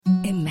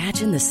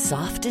Imagine the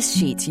softest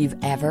sheets you've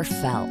ever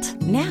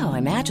felt. Now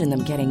imagine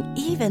them getting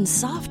even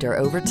softer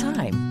over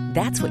time.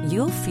 That's what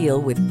you'll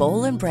feel with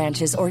Boll &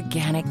 Branch's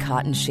organic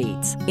cotton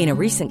sheets. In a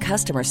recent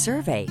customer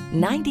survey,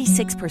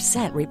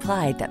 96%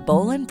 replied that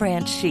Boll &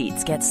 Branch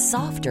sheets get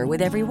softer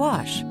with every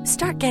wash.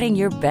 Start getting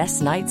your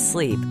best night's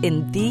sleep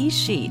in these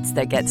sheets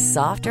that get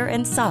softer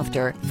and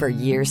softer for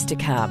years to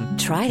come.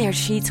 Try their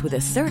sheets with a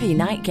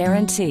 30-night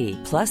guarantee.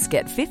 Plus,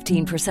 get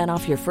 15%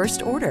 off your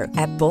first order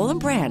at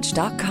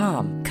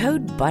bollandbranch.com.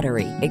 Code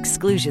BUTTERY.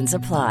 Exclusions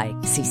apply.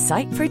 See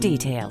site for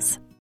details.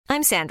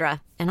 I'm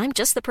Sandra, and I'm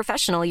just the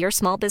professional your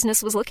small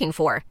business was looking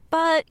for.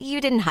 But you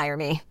didn't hire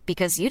me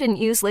because you didn't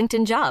use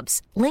LinkedIn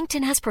Jobs.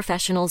 LinkedIn has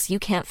professionals you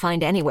can't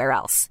find anywhere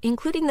else,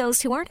 including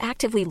those who aren't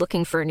actively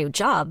looking for a new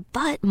job,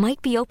 but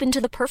might be open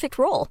to the perfect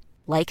role,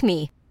 like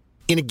me.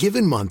 In a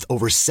given month,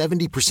 over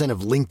 70%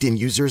 of LinkedIn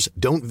users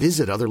don't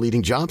visit other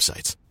leading job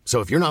sites. So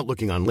if you're not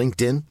looking on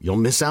LinkedIn, you'll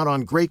miss out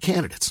on great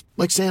candidates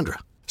like Sandra.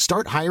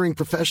 Start hiring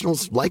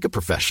professionals like a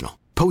professional.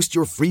 Post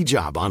your free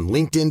job on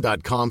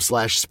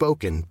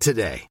linkedin.com/spoken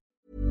today.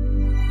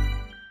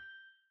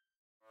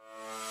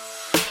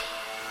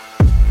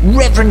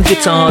 Reverend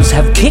Guitars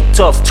have kicked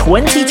off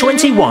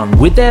 2021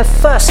 with their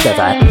first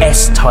ever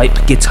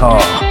S-Type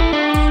guitar.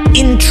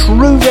 In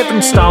true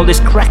Reverend style, this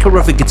cracker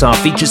of a guitar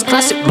features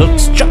classic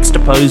looks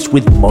juxtaposed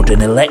with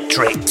modern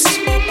electrics.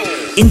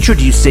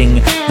 Introducing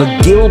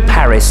the Gil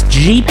Paris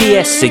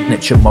GPS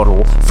signature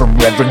model from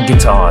Reverend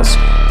Guitars.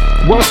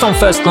 Whilst on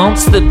first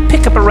glance, the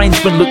pickup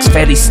arrangement looks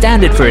fairly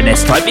standard for an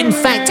S-Type. In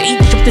fact,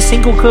 each of the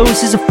single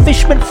coils is a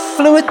Fishman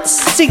Fluent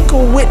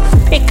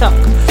single-width pickup.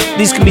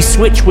 These can be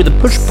switched with a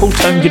push-pull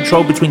tone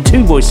control between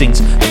two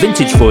voicings, a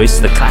vintage voice,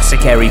 the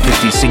classic Airy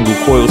 50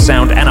 single-coil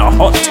sound, and a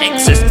hot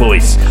Texas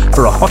voice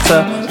for a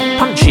hotter,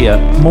 punchier,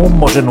 more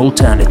modern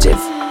alternative.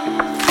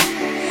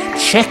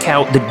 Check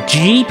out the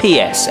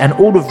GPS and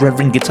all of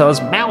Reverend Guitars'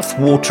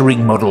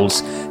 mouth-watering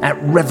models at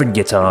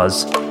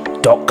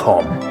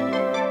reverendguitars.com.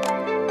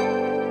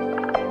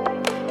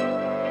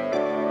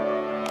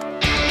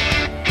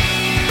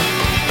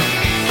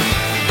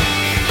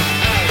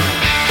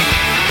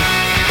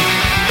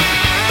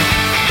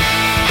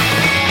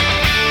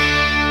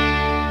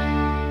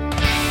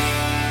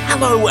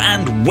 Hello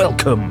and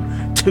welcome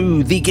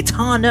to the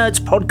Guitar Nerds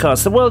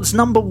Podcast, the world's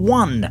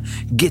 #1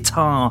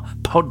 guitar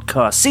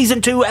podcast,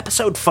 Season 2,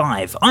 Episode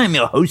 5. I'm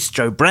your host,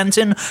 Joe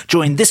Branton,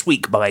 joined this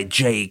week by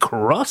Jay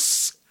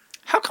Cross.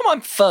 How come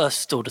I'm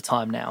first all the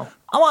time now?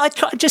 Oh, I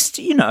just,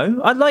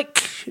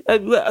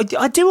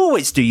 I do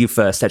always do you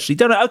first, actually,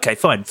 don't I? Okay,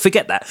 fine,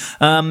 forget that.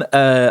 I'm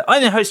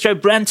your host, Joe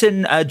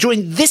Branton,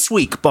 joined this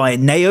week by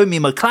Naomi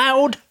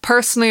McLeod.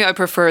 Personally, I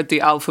preferred the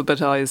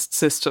alphabetized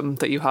system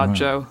that you had,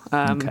 Joe.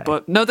 Okay.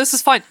 But no, this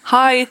is fine.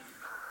 Hi.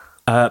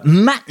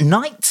 Matt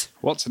Knight.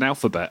 What's an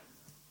alphabet?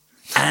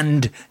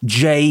 And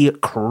Jay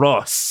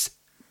Cross.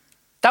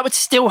 That would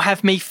still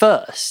have me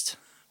first.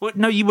 Well,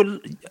 no, you were...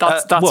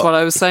 That's what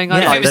I was saying.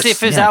 Yeah,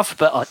 if it's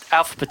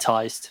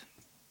alphabetized.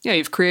 Yeah,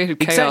 you've created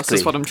chaos, exactly.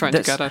 Is what I'm trying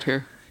to get at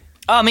here.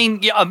 I mean,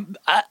 yeah,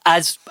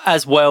 as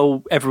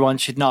well, everyone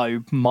should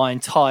know, my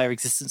entire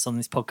existence on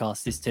this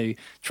podcast is to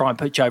try and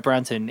put Joe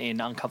Branton in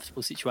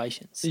uncomfortable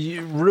situations.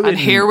 And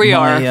here we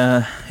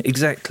are.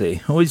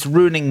 Exactly. Always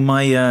ruining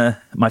my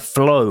my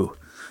flow,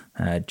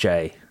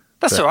 Jay.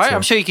 That's all right.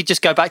 I'm sure you could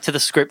just go back to the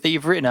script that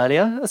you've written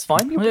earlier. That's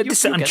fine.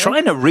 I'm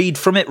trying to read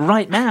from it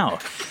right now.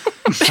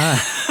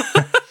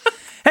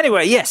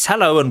 Anyway, yes,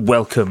 hello and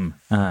welcome,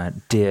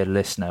 dear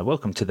listener.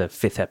 Welcome to the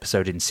 5th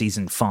episode in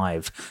Season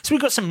 5. So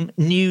we've got some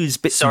news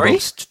bits and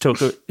bobs to talk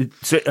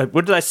about.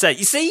 What did I say?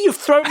 You see, you've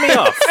thrown me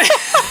off.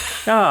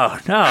 Oh,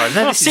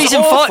 no.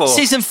 Season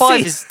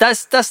 5 is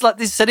that's like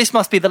this. So this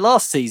must be the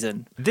last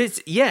season.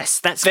 Yes,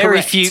 that's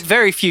very correct.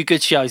 Very few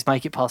good shows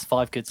make it past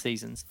 5 good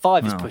seasons.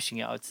 5 is pushing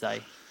it, I would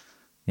say.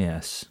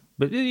 Yes,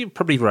 but you're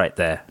probably right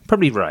there.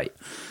 Probably right.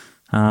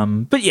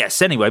 But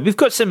yes, anyway, we've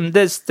got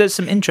there's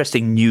some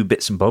interesting new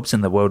bits and bobs in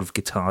the world of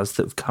guitars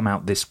that have come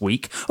out this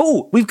week.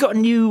 Oh, we've got a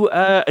new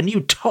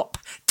top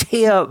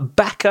tier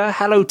backer.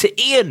 Hello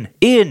to Ian.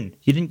 Ian,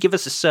 you didn't give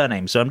us a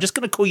surname, so I'm just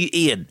going to call you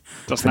Ian.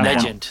 That's a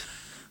legend.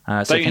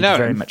 So thank you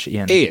very much,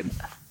 Ian.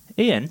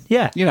 Ian,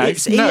 yeah.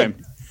 It's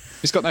Ian.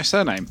 He's got no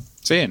surname.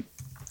 It's Ian.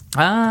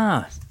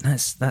 Ah,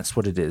 that's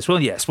what it is.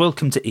 Well, yes,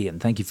 welcome to Ian.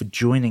 Thank you for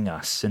joining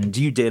us. And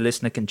you, dear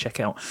listener, can check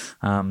out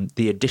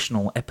the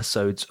additional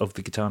episodes of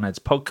the Guitar Nerds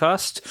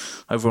podcast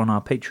over on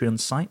our Patreon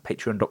site,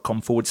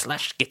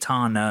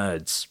 patreon.com/Guitar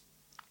Nerds.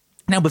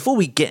 Now, before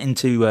we get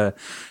into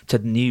to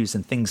the news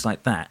and things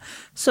like that,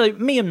 so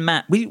me and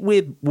Matt,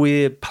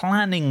 we're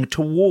planning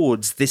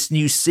towards this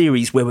new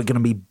series where we're going to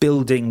be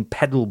building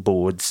pedal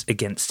boards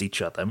against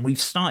each other, and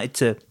we've started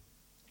to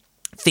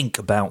think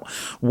about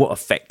what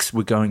effects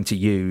we're going to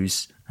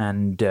use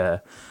and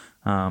how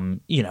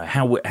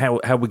we're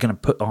going to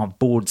put our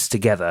boards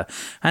together.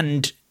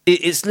 And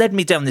it's led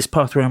me down this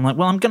path where I'm like,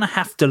 well, I'm going to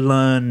have to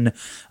learn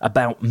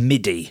about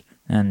MIDI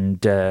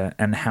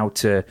and how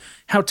to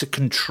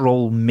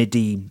control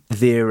MIDI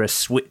via a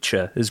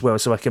switcher as well,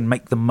 so I can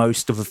make the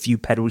most of a few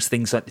pedals,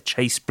 things like the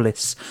Chase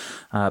Bliss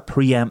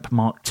Preamp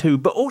Mark II,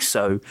 but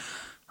also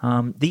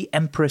the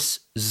Empress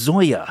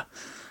Zoya,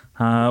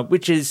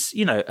 which is,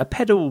 a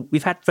pedal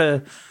we've had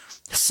for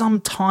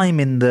some time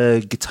in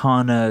the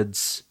Guitar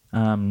Nerds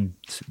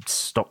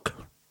stock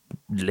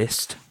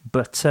list,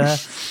 but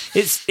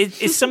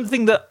it's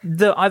something that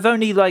I've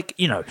only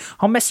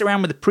I'll mess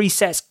around with the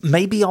presets,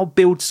 maybe I'll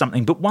build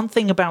something, but one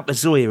thing about the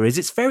Zoya is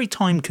it's very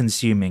time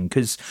consuming,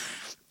 because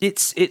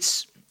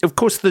it's of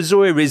course the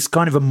Zoya is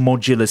kind of a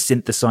modular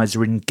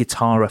synthesizer in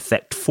guitar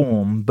effect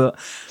form, but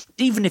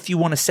even if you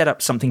want to set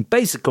up something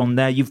basic on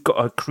there, you've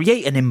got to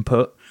create an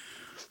input,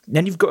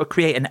 then you've got to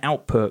create an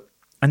output,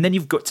 and then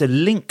you've got to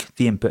link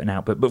the input and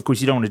output. But of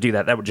course, you don't want to do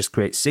that. That would just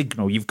create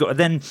signal. You've got to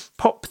then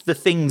pop the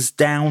things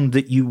down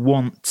that you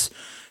want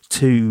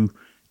to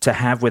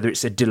have, whether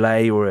it's a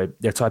delay or a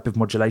type of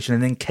modulation,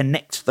 and then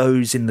connect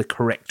those in the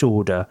correct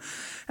order.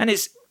 And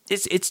it's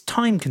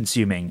time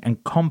consuming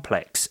and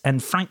complex,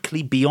 and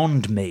frankly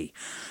beyond me.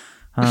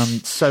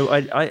 So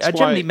I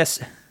generally mess.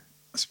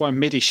 That's why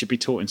MIDI should be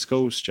taught in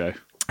schools, Joe.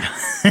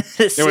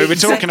 We were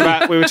talking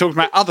about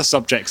other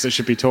subjects that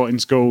should be taught in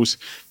schools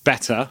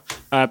better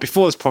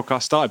before this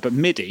podcast started, but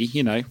MIDI,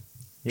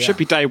 should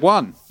be day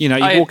one. You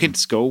walk into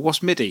school,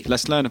 what's MIDI?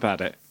 Let's learn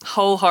about it.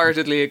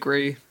 Wholeheartedly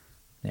agree.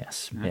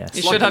 Yes.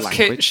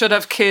 You should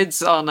have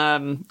kids on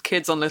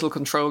little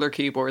controller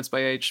keyboards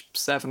by age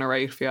 7 or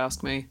 8, if you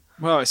ask me.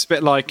 Well, it's a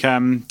bit like,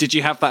 did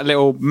you have that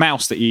little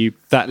mouse thing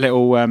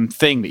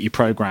that you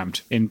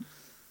programmed in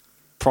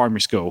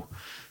primary school?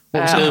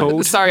 What was it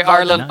called? Sorry,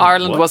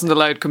 Ireland wasn't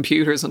allowed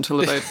computers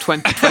until about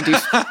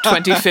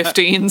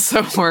 2015,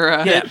 so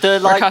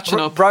we're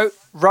catching up. Roma,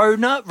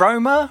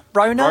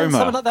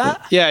 something like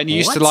that. Yeah, and you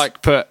used to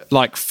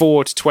put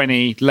forward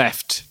 20,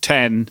 left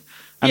 10,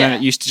 and then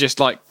it used to just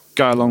go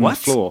along the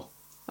floor.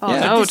 Oh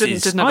no,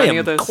 didn't have any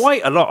of those. I am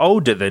quite a lot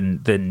older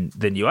than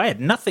you. I had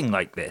nothing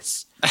like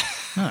this.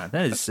 That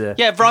is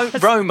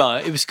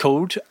Roma. It was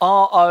called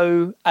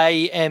ROAMER.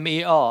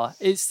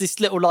 It's this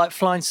little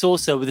flying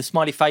saucer with a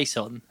smiley face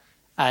on,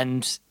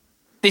 and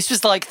this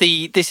was like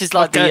a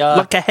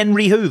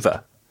Henry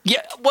Hoover.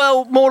 Yeah,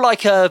 well, more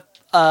like a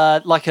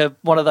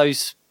one of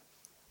those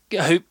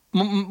vacuum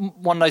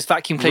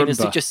cleaners Roomba.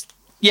 that just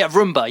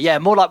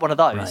Roomba, more like one of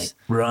those.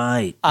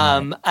 Right.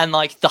 And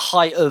the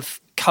height of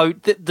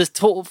code, the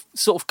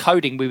sort of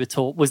coding we were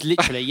taught was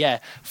literally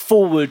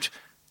forward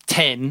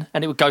 10,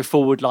 and it would go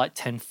forward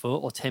 10 foot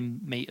or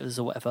 10 meters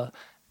or whatever,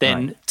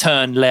 then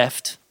turn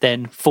left,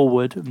 then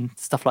forward and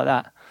stuff like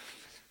that.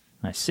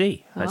 I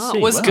see.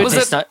 Was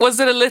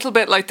it a little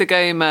bit like the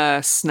game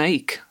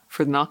Snake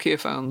for the Nokia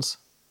phones?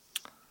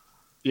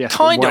 Yeah,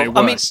 kind of.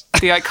 I mean,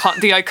 the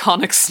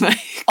iconic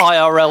Snake,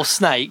 IRL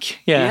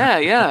Snake.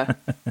 Yeah.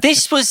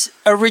 This was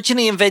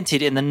originally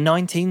invented in the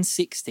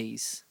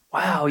 1960s.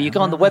 Wow, you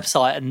go on the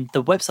website, and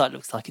the website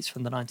looks like it's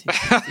from the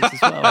 1960s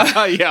as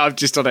well. Yeah, I've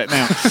just done it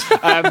now.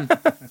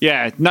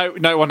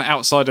 No one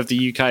outside of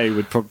the UK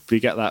would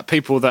probably get that.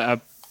 People that are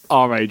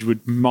our age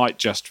might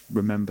just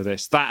remember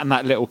this. That and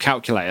that little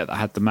calculator that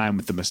had the man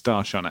with the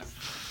moustache on it.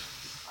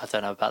 I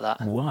don't know about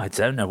that. Well, I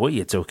don't know what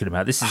you're talking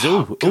about. This is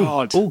all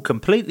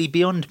completely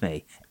beyond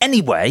me.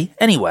 Anyway,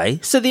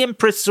 so the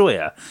Empress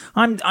Zoya.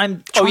 I'm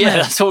trying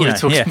that's what we're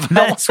talking about.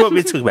 That's what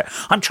we're talking about.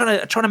 I'm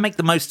trying to make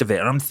the most of it,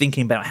 and I'm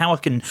thinking about how I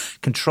can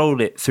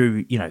control it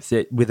through,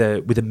 with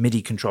a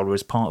MIDI controller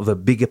as part of a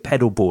bigger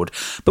pedal board.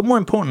 But more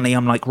importantly,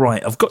 I'm like,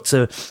 right, I've got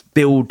to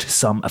build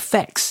some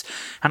effects,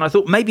 and I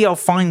thought maybe I'll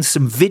find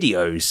some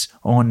videos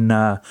on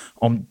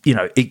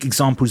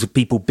examples of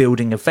people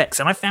building effects,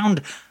 and I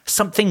found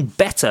something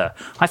better.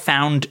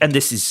 And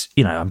this is,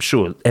 I'm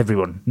sure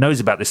everyone knows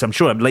about this. I'm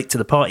sure I'm late to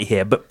the party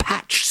here, but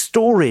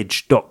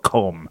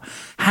patchstorage.com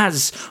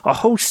has a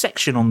whole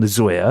section on the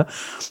Zoya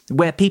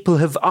where people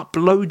have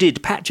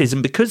uploaded patches.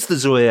 And because the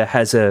Zoya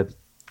has a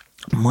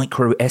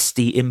micro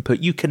SD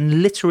input, you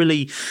can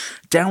literally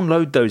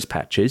download those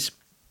patches.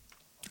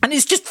 And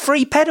it's just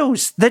free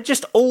pedals. They're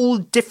just all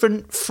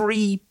different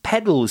free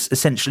pedals,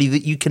 essentially,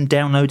 that you can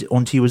download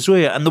onto your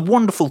Zoya. And the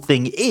wonderful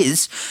thing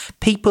is,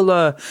 people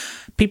are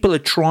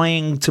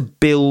trying to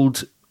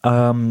build,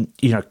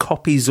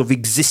 copies of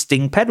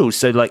existing pedals.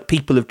 So,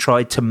 people have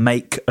tried to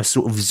make a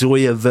sort of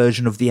Zoya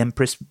version of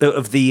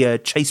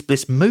the Chase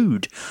Bliss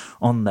Mood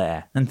on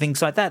there, and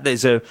things like that.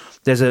 There's a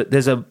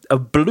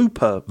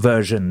blooper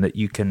version that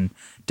you can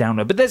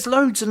download, but there's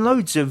loads and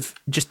loads of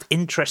just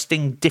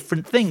interesting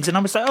different things. And I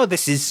was like, oh,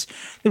 this is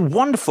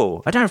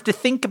wonderful. I don't have to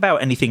think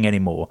about anything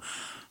anymore.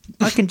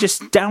 I can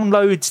just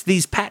download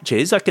these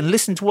patches. I can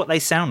listen to what they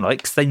sound like,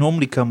 because they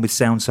normally come with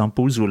sound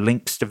samples or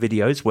links to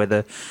videos where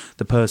the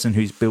person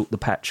who's built the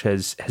patch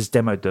has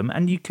demoed them.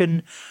 And you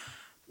can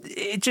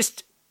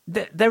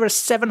there are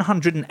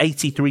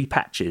 783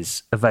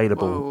 patches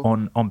available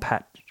on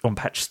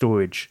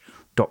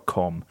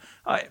patchstorage.com.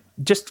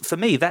 For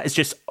me, that has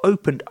just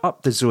opened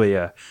up the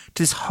Zoya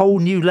to this whole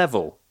new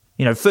level.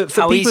 For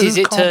how people easy is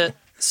it to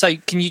So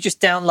can you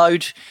just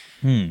download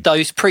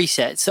those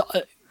presets?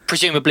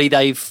 Presumably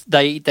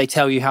they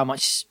tell you how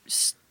much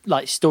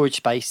like storage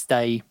space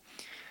they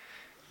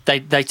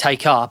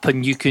take up,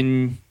 and you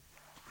can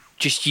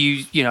just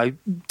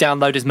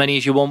download as many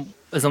as you want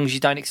as long as you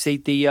don't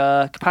exceed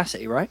the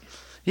capacity, right?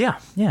 Yeah.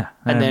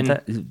 And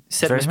then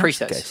set them as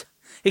presets.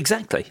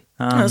 Exactly.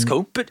 That's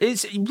cool. But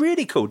it's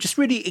really cool, just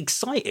really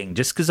exciting,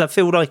 just because I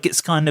feel like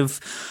it's kind of,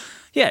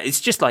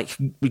 it's just like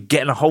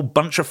getting a whole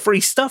bunch of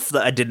free stuff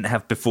that I didn't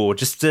have before,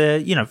 just,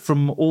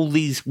 from all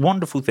these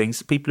wonderful things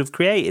that people have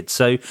created.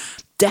 So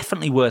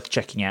definitely worth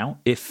checking out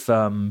if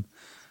that's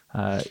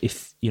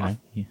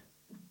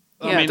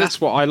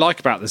what I like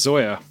about the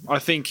Zoya. I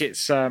think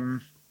it's,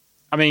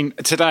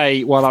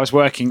 today while I was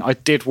working, I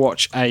did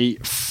watch the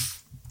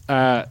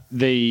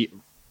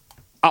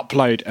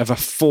upload of a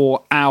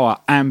 4-hour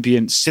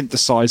ambient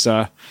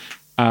synthesizer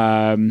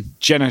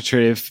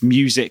generative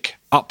music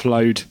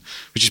upload,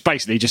 which is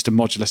basically just a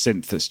modular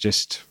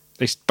synth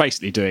it's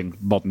basically doing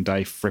modern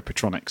day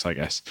Frippertronics, I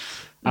guess.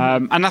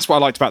 And that's what I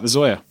liked about the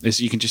Zoya, is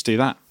you can just do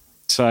that.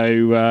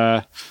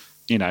 So,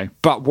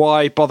 but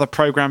why bother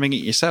programming it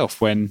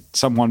yourself when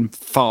someone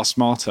far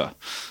smarter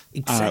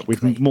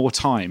with more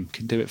time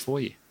can do it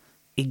for you?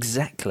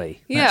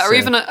 Exactly. Yeah, or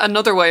even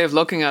another way of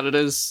looking at it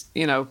is,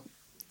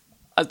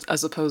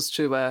 as opposed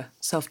to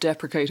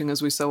self-deprecating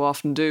as we so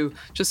often do,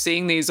 just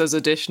seeing these as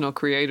additional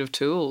creative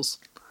tools.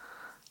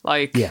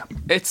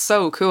 It's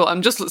so cool.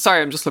 I'm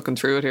just looking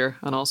through it here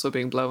and also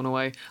being blown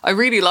away. I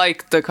really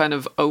like the kind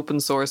of open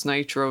source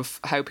nature of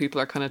how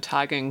people are kind of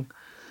tagging.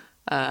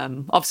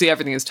 Obviously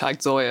everything is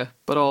tagged Zoya,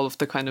 but all of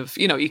the kind of,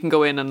 you can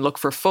go in and look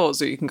for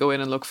fuzz, or you can go in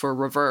and look for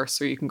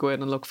reverse, or you can go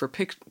in and look for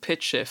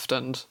pitch shift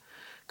and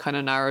kind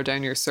of narrow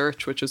down your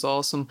search, which is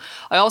awesome.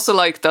 I also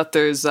like that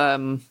there's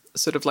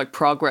sort of like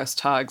progress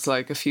tags,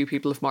 like a few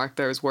people have marked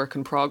there as work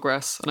in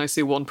progress, and I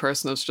see one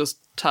person has just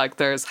tagged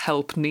there as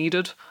help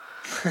needed,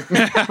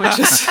 which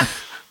is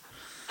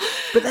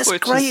but that's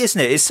great,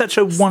 isn't it? It's such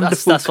a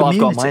wonderful that's community.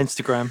 What I've got on my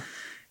Instagram.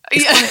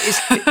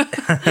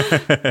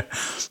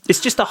 It's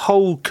just a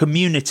whole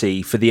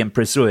community for the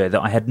Empress Zoya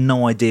that I had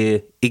no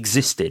idea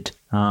existed.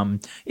 I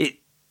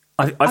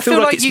feel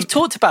like you've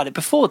talked about it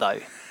before, though.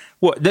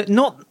 What?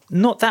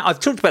 Not that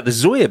I've talked about the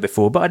Zoya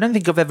before, but I don't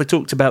think I've ever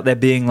talked about there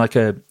being like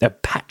a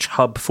patch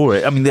hub for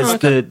it. I mean, there's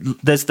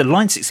the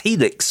Line 6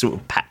 Helix sort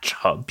of patch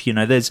hub.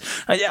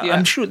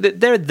 I'm sure that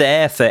they're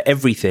there for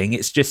everything.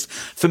 It's just,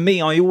 for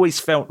me, I always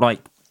felt like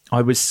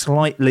I was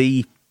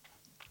slightly.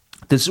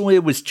 The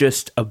Zoya was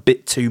just a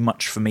bit too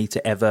much for me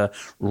to ever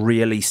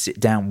really sit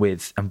down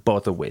with and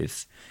bother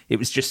with. It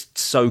was just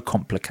so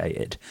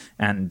complicated,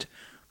 and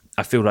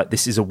I feel like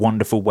this is a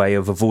wonderful way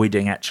of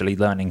avoiding actually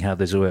learning how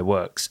the Zoya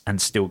works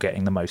and still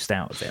getting the most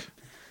out of it.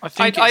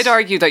 I'd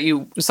argue that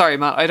you. Sorry,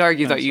 Matt. I'd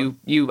argue that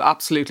you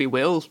absolutely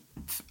will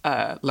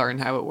learn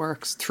how it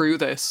works through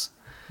this.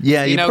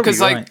 Yeah, because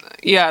right.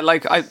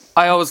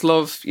 I always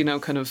love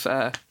kind of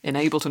in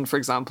Ableton, for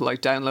example, like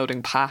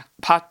downloading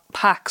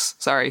packs.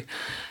 Sorry.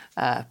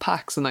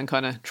 Packs, and then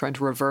kind of trying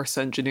to reverse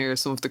engineer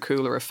some of the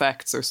cooler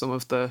effects or some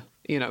of the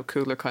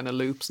cooler kind of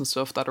loops and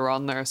stuff that are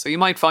on there. So you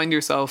might find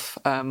yourself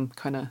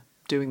kind of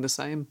doing the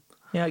same.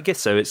 Yeah, I guess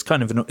so. It's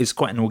kind of it's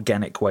quite an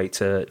organic way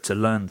to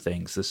learn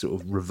things, the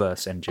sort of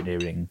reverse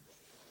engineering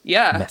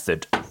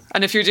method.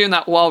 And if you're doing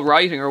that while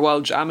writing or while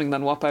jamming,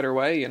 then what better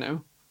way,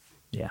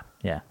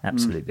 Yeah,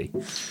 absolutely.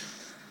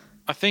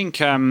 I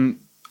think I'm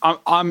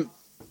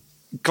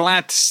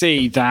glad to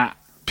see that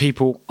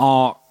people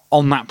are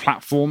on that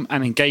platform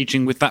and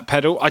engaging with that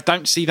pedal. I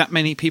don't see that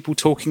many people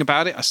talking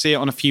about it. I see it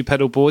on a few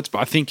pedal boards, but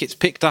I think it's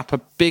picked up a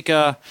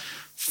bigger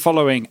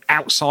following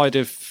outside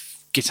of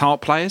guitar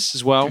players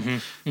as well.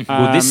 Mm-hmm.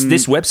 Well,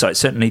 this website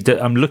certainly,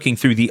 I'm looking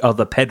through the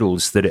other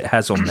pedals that it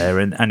has on there,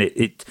 and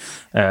it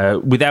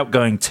without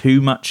going too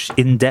much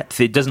in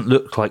depth, it doesn't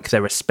look like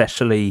they're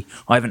especially.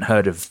 I haven't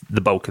heard of the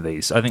bulk of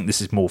these. I think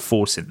this is more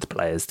for synth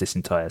players, this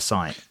entire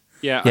site.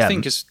 Yeah, I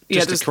think it's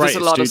just there's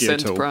a lot of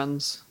synth tool.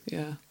 brands.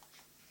 Yeah.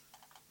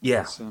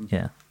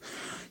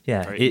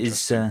 It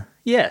is.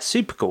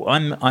 Super cool.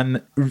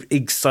 I'm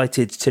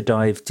excited to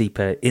dive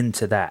deeper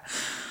into that.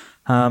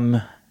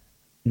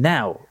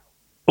 Now,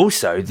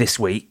 also this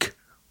week,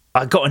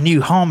 I got a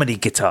new Harmony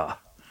guitar.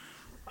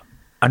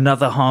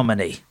 Another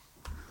Harmony.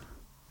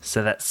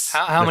 So that's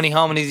how many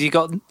harmonies you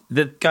got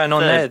going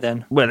on there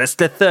then? Well, that's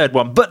the third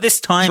one, but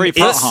this time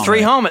it's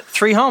three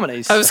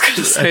harmonies. I was going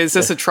to say, is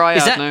this a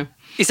tryout now?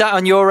 Is that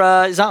on your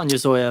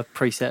Zoya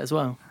preset as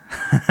well?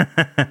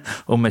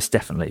 Almost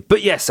definitely.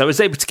 But yes, I was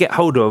able to get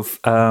hold of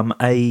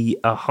a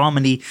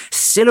Harmony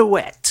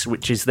Silhouette,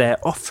 which is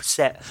their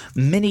offset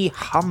mini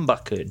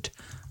humbuckered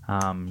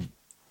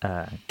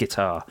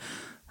guitar.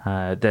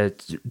 They're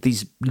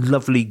these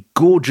lovely,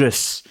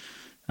 gorgeous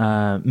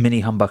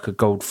mini humbucker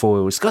gold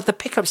foils. God, the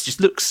pickups just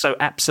look so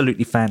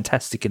absolutely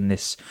fantastic in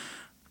this.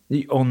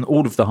 On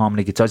all of the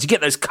Harmony guitars, you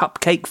get those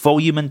cupcake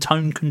volume and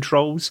tone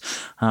controls,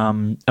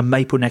 a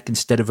maple neck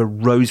instead of a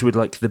rosewood,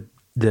 like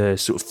the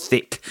sort of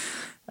thick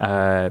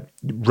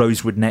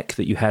rosewood neck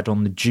that you had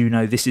on the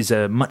Juno. This is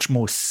a much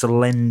more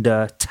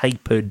slender,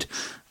 tapered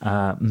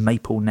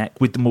maple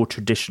neck with the more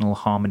traditional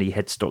Harmony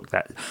headstock,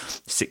 that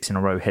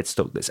 6-in-a-row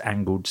headstock that's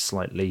angled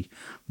slightly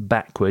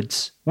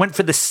backwards. Went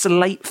for the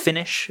slate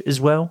finish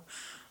as well.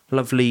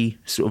 Lovely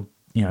sort of,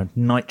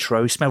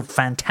 nitro. Smelled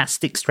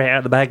fantastic straight out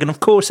of the bag. And of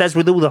course, as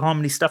with all the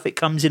Harmony stuff, it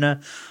comes in a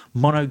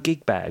mono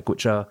gig bag,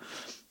 which are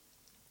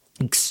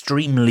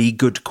extremely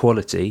good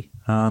quality.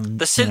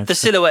 The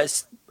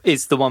silhouettes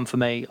is the one for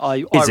me.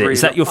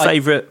 Is that your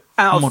favourite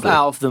out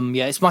of them?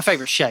 Yeah, it's my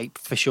favourite shape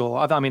for sure.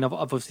 I've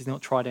obviously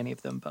not tried any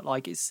of them, but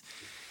like it's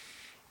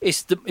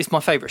my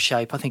favourite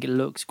shape. I think it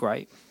looks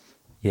great.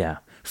 Yeah,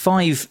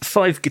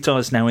 five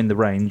guitars now in the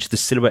range: the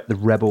Silhouette, the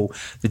Rebel,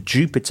 the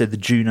Jupiter, the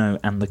Juno,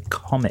 and the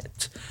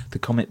Comet. The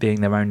Comet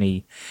being their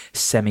only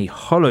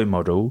semi-hollow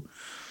model.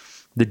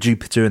 The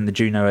Jupiter and the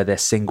Juno are their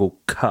single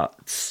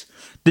cuts.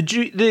 And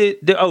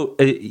the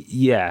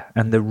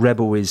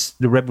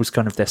Rebel's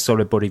kind of their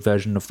solid body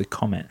version of the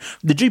Comet.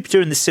 The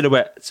Jupiter and the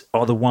Silhouette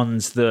are the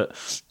ones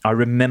that I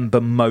remember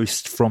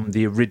most from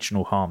the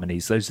original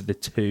Harmonies. Those are the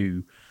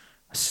two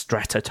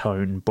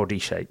stratotone body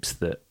shapes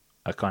that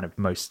are kind of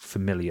most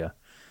familiar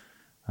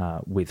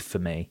with for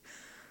me.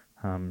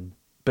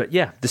 But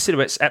yeah, the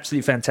Silhouette's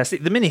absolutely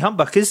fantastic. The Mini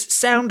Humbuckers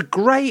sound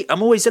great.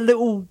 I'm always a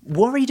little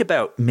worried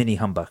about Mini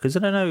Humbuckers.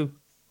 I don't know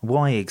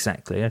why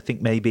exactly. I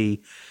think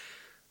maybe...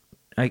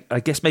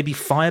 I guess maybe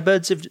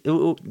Firebirds have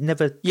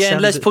never... Yeah,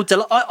 Les Paul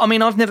Deluxe.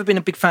 I've never been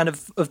a big fan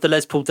of the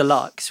Les Paul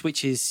Deluxe,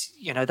 which is,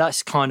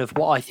 that's kind of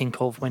what I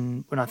think of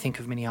when I think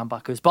of Mini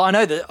Humbuckers. But I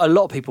know that a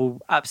lot of people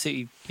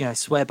absolutely,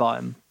 swear by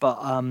them. But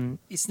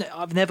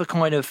I've never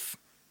kind of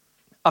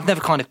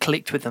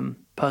clicked with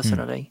them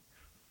personally.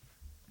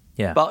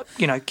 Yeah. But,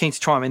 keen to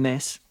try them in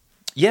this.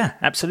 Yeah,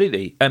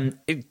 absolutely.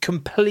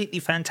 Completely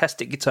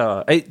fantastic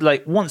guitar.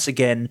 Once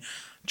again...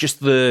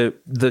 Just the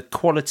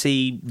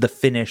quality, the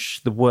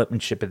finish, the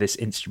workmanship of this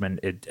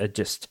instrument are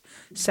just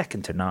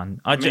second to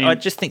none. I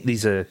just think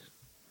these are...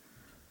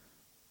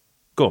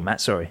 Go on, Matt,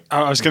 sorry.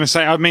 I was going to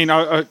say, I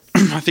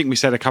think we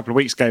said a couple of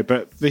weeks ago,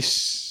 but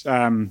this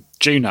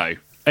Juno,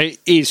 it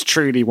is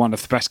truly one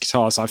of the best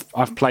guitars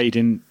I've played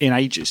in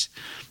ages.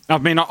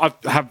 I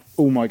have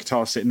all my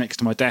guitars sitting next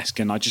to my desk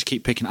and I just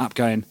keep picking it up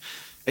going,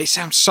 it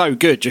sounds so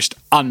good, just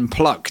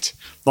unplugged.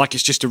 Like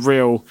it's just a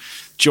real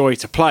joy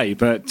to play,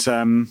 but...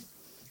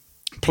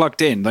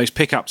 plugged in, those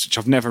pickups, which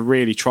I've never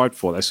really tried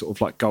before, they're sort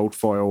of like gold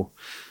foil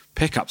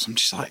pickups. I'm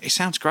just like, it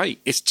sounds great.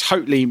 It's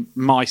totally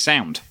my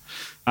sound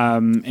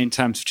in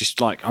terms of just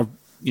like,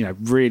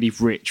 really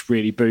rich,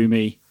 really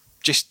boomy,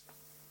 just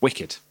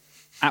wicked.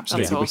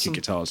 Absolutely wicked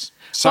guitars.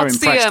 So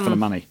impressed for the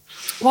money.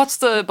 What's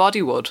the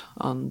body wood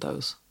on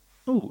those?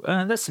 Oh,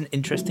 that's an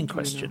interesting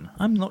question.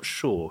 I'm not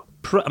sure.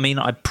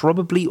 I'd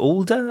probably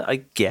alder, I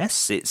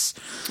guess. It's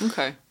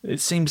okay.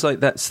 It seems like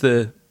that's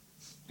the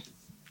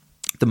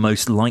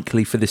most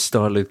likely for this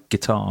style of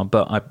guitar,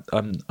 but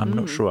I'm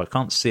not sure. I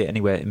can't see it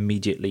anywhere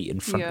immediately in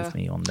front of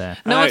me on there.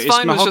 No, it's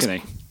fine.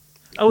 Mahogany.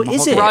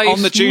 Is it? Right.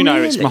 On the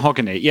Juno, it's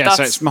mahogany. Yeah,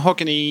 so it's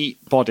mahogany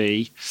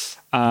body,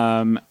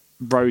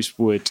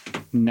 rosewood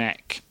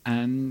neck,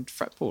 and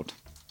fretboard.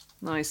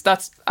 Nice.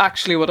 That's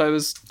actually what I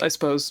was, I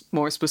suppose,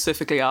 more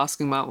specifically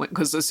asking about,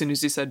 because as soon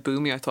as you said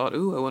boomy, I thought,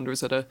 I wonder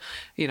is it a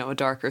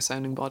darker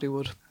sounding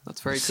bodywood? That's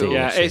very cool.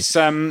 Yeah, it's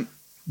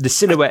the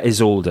Silhouette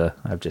is alder,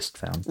 I've just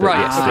found. Right.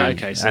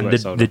 Yes, okay. And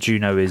the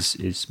Juno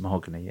is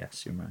mahogany.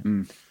 Yes, you're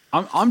right.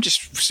 I'm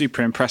just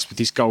super impressed with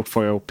these gold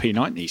foil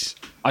P90s.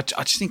 I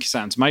just think it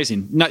sounds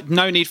amazing.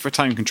 No need for a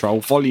tone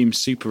control. Volume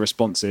super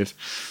responsive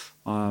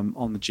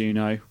on the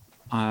Juno.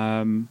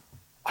 I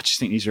just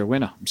think these are a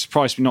winner. I'm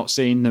surprised we're not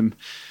seeing them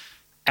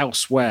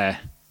elsewhere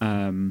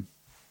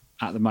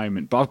at the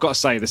moment. But I've got to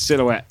say, the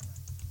Silhouette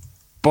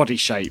body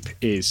shape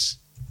is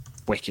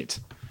wicked.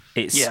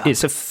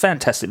 It's a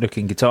fantastic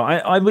looking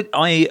guitar.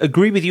 I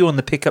agree with you on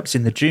the pickups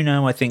in the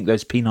Juno. I think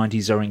those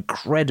P90s are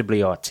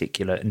incredibly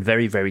articulate and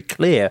very, very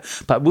clear.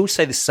 But I will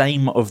say the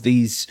same of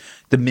the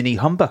Mini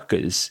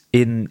Humbuckers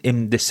in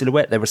the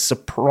Silhouette. They were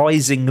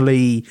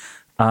surprisingly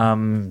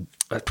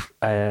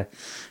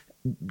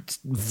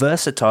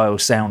versatile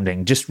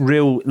sounding, just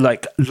real,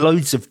 like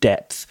loads of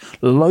depth,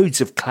 loads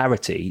of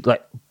clarity,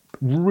 like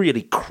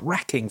really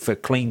cracking for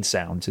clean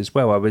sounds as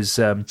well. I was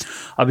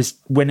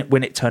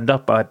when it turned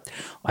up, I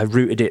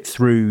routed it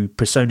through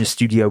Persona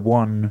Studio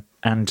One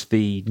and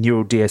the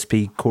Neural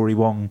DSP Corey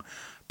Wong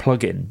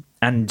plugin,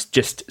 and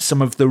just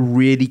some of the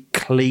really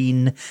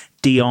clean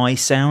DI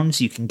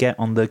sounds you can get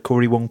on the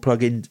Corey Wong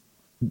plugin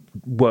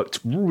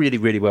worked really,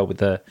 really well with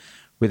the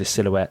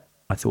Silhouette.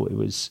 I thought it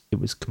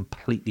was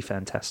completely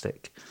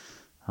fantastic.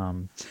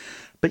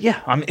 But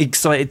yeah, I'm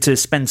excited to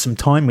spend some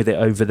time with it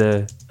over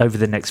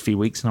the next few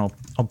weeks, and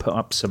I'll put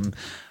up some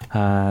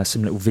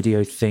little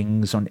video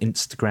things on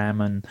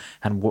Instagram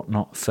and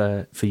whatnot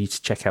for you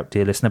to check out,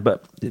 dear listener.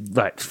 But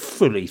like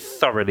fully,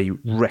 thoroughly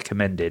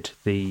recommended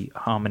the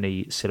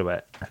Harmony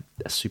Silhouette,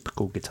 a super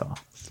cool guitar.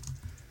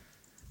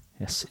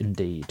 Yes,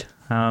 indeed.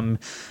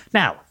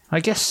 Now, I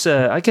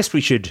guess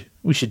we should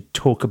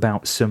talk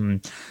about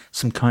some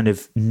kind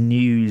of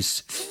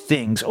news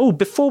things. Oh,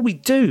 before we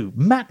do,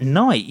 Matt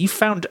Knight, you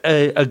found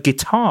a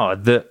guitar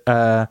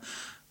that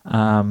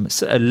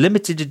a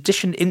limited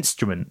edition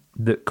instrument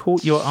that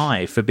caught your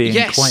eye for being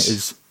quite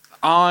as.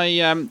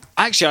 I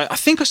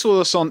think I saw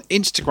this on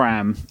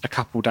Instagram a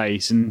couple of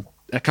days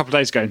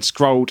ago and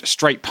scrolled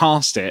straight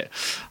past it.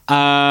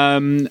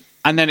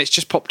 And then it's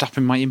just popped up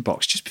in my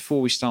inbox just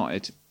before we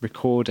started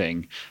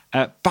recording.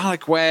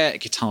 Balaguer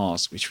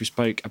guitars, which we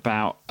spoke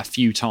about a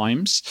few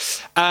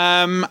times,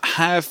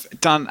 have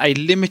done a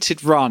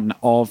limited run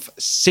of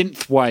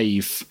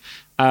synthwave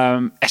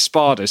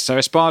Espadas. So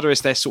Espada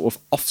is their sort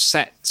of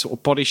offset sort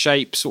of body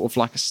shape, sort of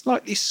like a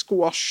slightly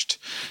squashed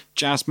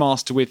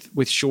Jazzmaster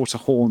with shorter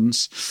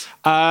horns.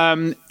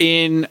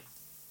 In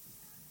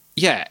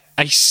a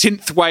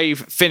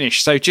synthwave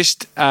finish. So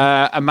just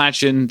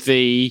imagine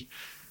the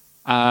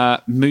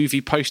movie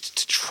poster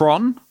to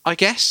Tron, I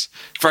guess.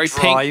 Very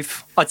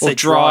Drive. pink. I'd say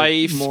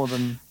Drive more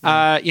than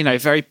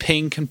very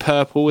pink and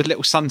purple with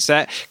little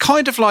sunset.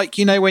 Kind of like,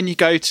 when you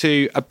go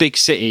to a big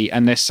city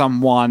and there's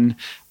someone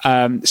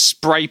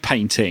spray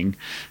painting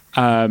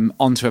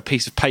onto a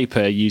piece of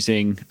paper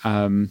using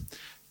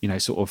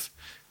sort of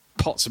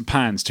pots and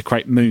pans to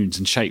create moons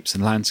and shapes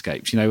and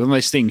landscapes. One of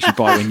those things you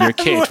buy when you're a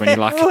kid when you're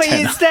like a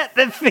tenner. Is that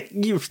the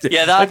thing you've done?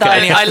 Yeah,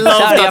 I love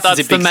that.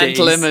 That's the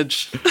mental cities.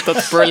 image.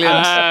 That's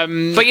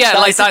brilliant. But yeah,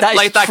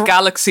 that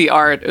galaxy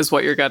art is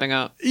what you're getting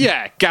at.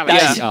 Yeah,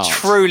 galaxy That art. is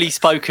truly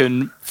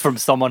spoken from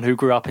someone who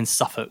grew up in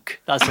Suffolk.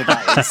 That's what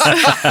that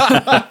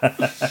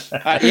is.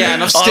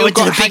 And I've still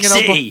got the big hanging on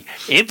city,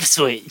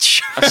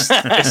 Ipswich.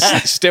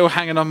 it's still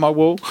hanging on my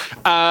wall.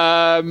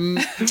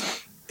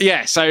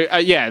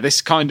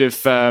 This kind of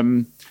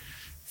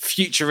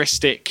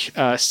futuristic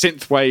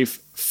synthwave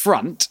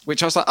front,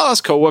 which I was like, oh,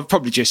 that's cool. I've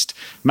probably just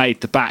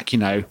made the back,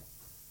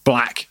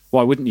 black.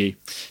 Why wouldn't you?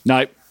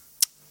 No,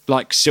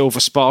 like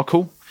silver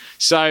sparkle.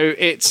 So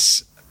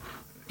it's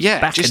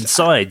back and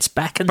sides,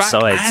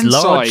 large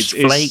sides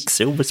flake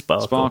silver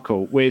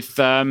sparkle with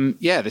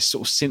this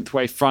sort of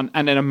synthwave front,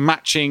 and then a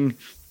matching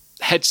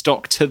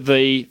headstock to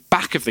the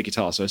back of the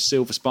guitar, so a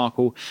silver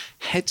sparkle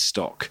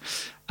headstock.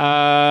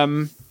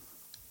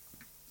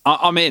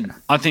 I'm in.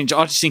 I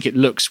just think it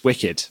looks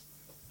wicked.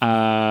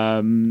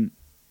 I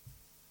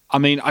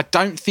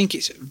don't think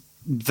it's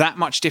that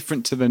much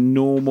different to the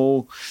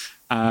normal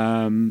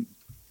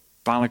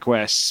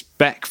Balaguer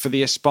spec for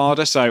the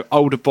Espada. So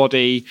older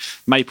body,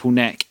 maple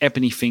neck,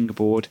 ebony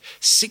fingerboard,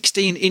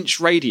 16-inch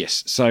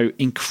radius, so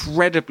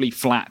incredibly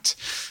flat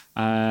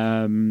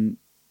in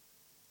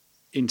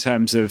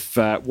terms of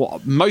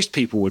what most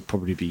people would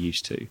probably be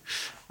used to.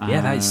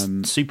 Yeah, that is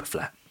super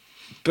flat.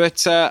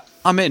 But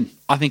I'm in.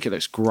 I think it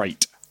looks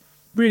great.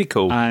 Really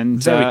cool.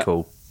 And very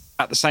cool.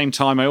 At the same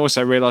time, I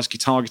also realised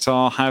Guitar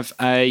have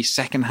a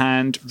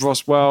second-hand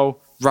Roswell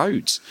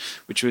Rhodes,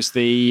 which was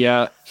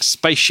the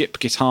spaceship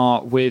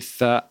guitar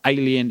with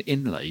alien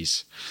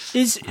inlays.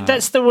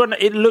 That's the one?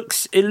 It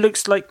looks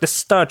like the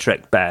Star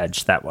Trek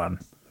badge. That one.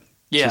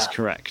 Yeah, is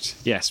correct.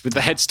 Yes, with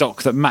the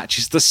headstock that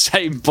matches the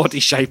same body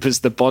shape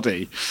as the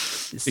body.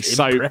 It's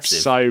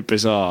so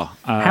bizarre.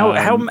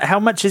 How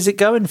much is it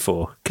going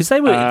for? Because they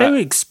were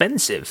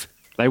expensive.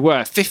 They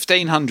were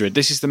 $1,500.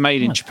 This is the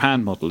made in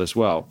Japan model as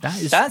well.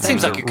 That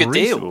seems like a good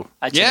deal.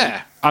 Actually.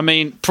 Yeah,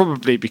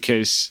 probably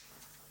because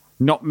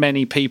not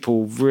many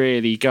people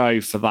really go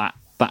for that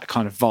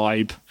kind of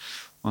vibe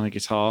on a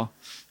guitar.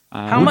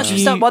 How much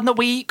was that one that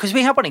because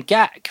we had one in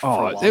GAC for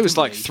a while, it was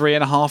like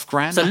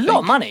 $3,500. It's a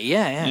lot of money,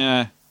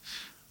 yeah.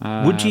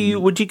 Would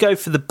you go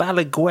for the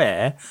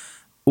Balaguer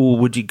or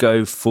would you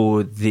go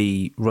for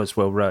the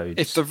Roswell Rhodes?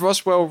 If the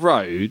Roswell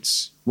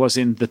Rhodes was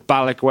in the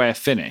Balaguer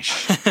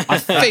finish, I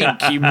think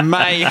you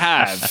may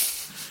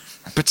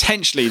have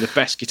potentially the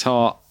best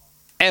guitar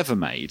ever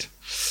made.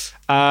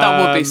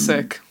 That would be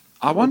sick.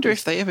 I wonder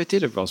if they ever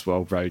did a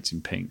Roswell Rhodes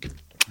in pink.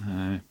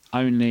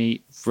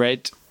 Only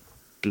red,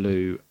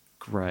 blue,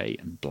 grey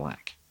and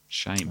black.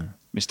 Shame.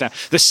 Missed out.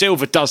 The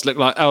silver does look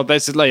like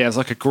there's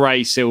like a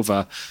grey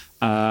silver.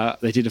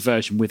 They did a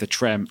version with a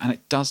trem and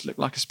it does look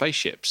like a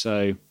spaceship,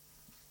 so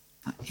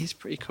that is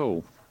pretty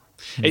cool.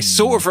 It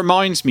sort of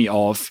reminds me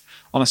of,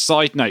 on a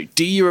side note,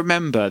 do you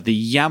remember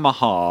the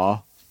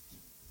Yamaha,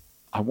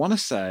 I want to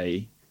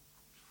say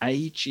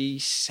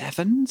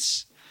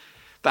AG7s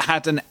that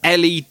had an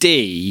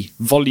LED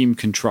volume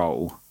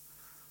control?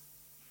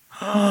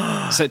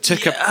 So it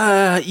took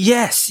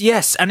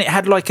yes, and it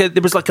had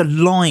there was a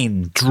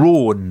line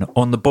drawn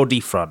on the body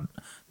front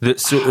that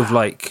sort of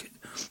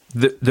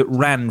that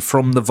ran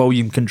from the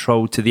volume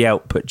control to the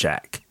output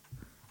jack.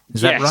 Is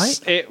that right?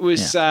 It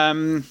was.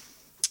 Oh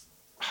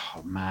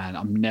man,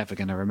 I'm never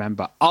going to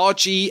remember.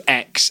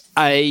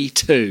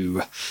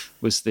 RGX-A2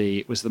 was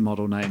the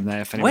model name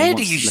there. If anyone Where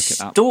wants do you to look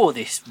it up. store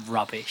this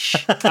rubbish?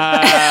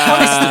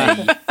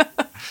 Honestly,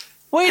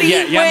 where do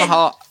you?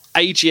 Yamaha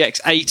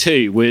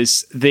AGX-A2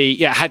 was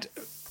had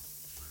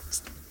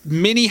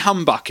mini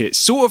humbuckets,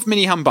 sort of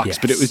mini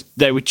humbuckets, but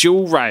they were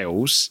dual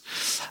rails.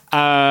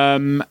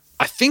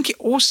 I think it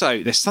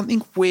also, there's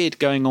something weird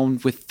going on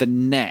with the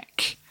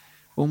neck.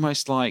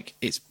 Almost like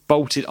it's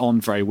bolted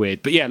on very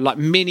weird. But yeah, like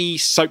mini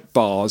soap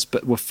bars,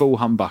 but were full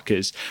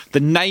humbuckers. The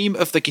name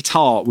of the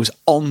guitar was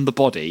on the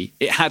body.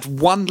 It had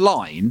one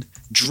line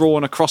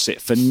drawn across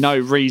it for no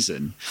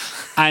reason.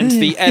 And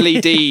the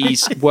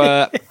LEDs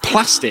were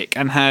plastic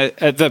and had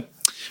the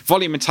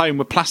volume and tone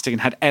were plastic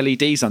and had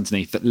LEDs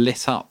underneath that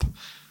lit up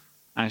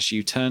as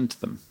you turned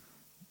them.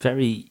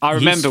 Very I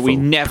remember useful, we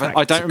never, I don't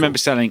practical. remember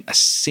selling a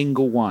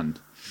single one.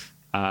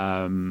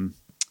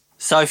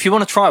 So if you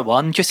want to try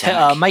one, just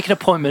make an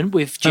appointment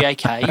with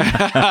GAK.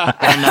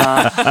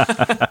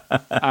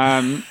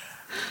 and,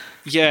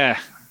 Yeah.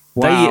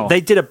 Wow.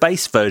 They did a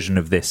bass version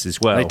of this as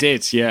well. They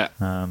did, yeah.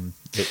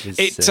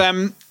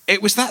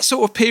 It was that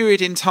sort of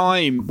period in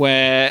time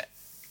where,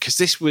 because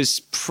this was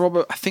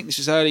probably, I think this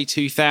was early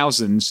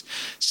 2000s,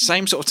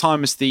 same sort of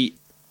time as the,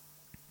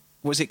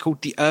 what was it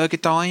called? The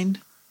Ergodyne?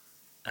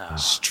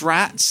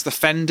 Strats, the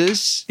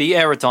Fenders. the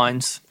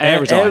Aerodynes.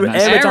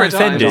 Aerodyne Fenders.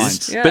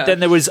 Aerodynes, yeah. But then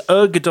there was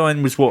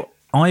Ergodyne was what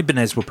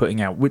Ibanez were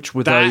putting out, which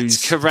were That's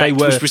those... correct, They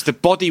were, which was the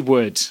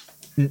bodywood.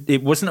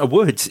 it wasn't a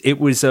wood, it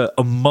was a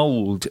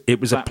mould. It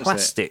was That a was it.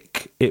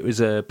 plastic. It was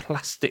a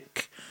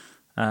plastic...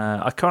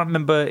 I can't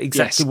remember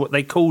exactly Yes. what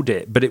they called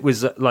it, but it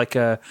was like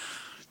a...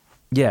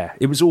 Yeah,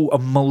 it was all a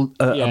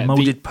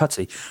moulded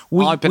putty.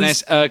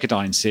 Ibanez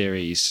Ergodyne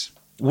series.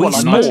 We like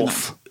smoked-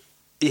 Morph.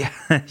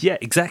 Yeah,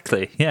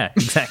 exactly. Yeah,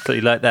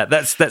 exactly like that.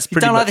 That's pretty You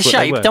don't like much the what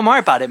they shape? were. Don't worry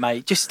about it,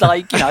 mate. Just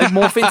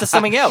morph into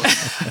something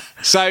else.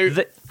 So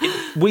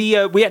We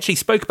actually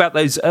spoke about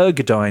those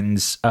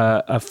Ergodynes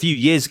a few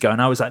years ago,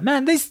 and I was like,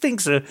 man, these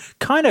things are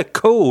kind of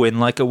cool in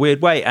like a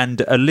weird way.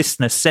 And a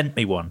listener sent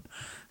me one.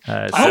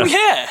 Oh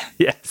yeah.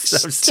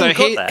 Yes, I've still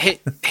got that.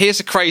 here's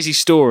a crazy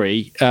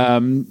story.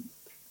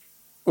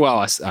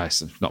 Well, it's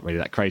not really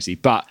that crazy,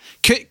 but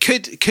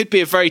could be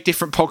a very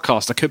different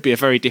podcast. I could be a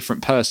very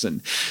different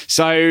person.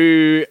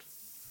 So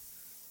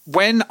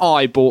when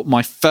I bought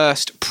my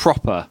first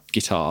proper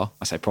guitar,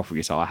 I say proper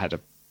guitar, I had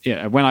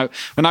when I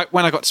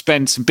got to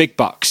spend some big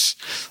bucks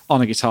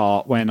on a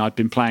guitar when I'd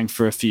been playing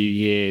for a few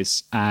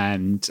years,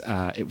 and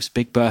it was a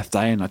big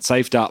birthday, and I'd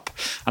saved up,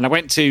 and I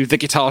went to the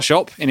guitar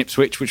shop in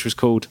Ipswich, which was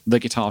called the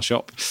Guitar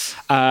Shop.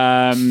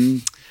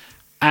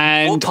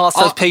 And Walk past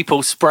those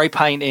people spray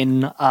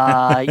painting,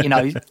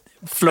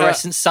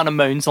 fluorescent sun and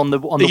moons on the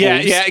walls.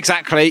 Yeah,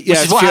 exactly. Yeah, Which is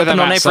there's a what few of them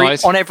happened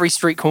outside. on every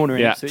street corner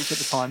in Yeah. Ipswich at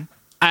the time.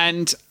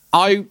 And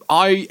I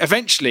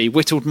eventually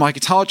whittled my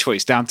guitar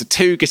choice down to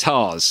two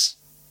guitars: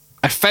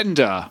 a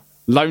Fender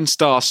Lone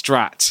Star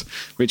Strat,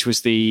 which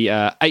was the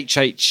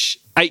HSS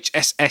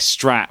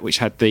Strat, which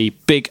had the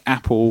Big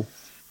Apple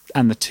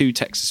and the two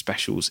Texas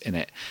Specials in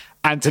it,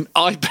 and an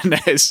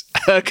Ibanez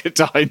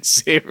Ergodyne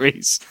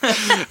series.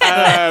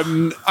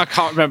 I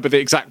can't remember the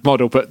exact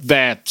model, but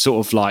they're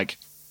sort of like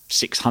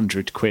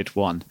 600 quid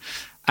one.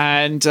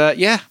 And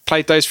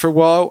played those for a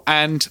while,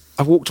 and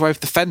I walked away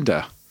with the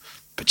Fender.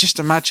 But just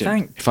imagine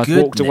Thank if I'd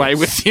walked away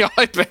goodness. with the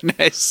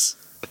Ibanez.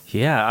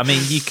 Yeah, I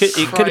mean, it could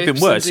have been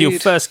Cripes, worse. Your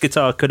indeed. first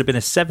guitar could have been a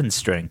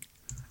 7-string.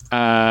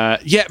 My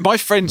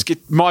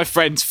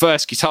friend's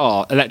first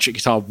guitar, electric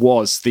guitar,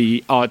 was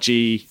the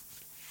RGA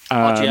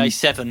RGA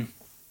 7.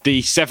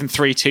 the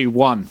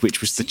 7321, which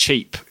was the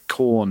cheap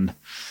Korn.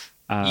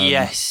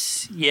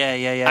 Yes.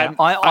 Yeah. And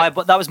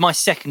But that was my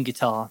second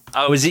guitar.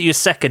 Oh, was it your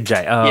second,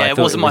 Jay? Oh, Yeah, I it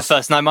thought wasn't my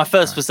first. No, my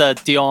first was a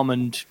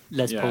DeArmond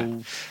Les Yeah.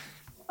 Paul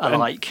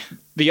alike.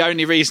 The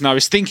only reason I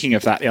was thinking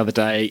of that the other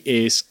day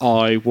is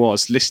I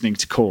was listening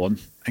to Korn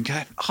and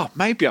going,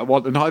 maybe I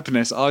want an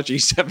Ibanez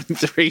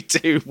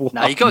RG7321.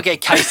 No, you got to get a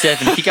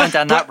K7 if you're going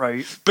down that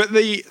route. But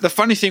the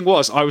funny thing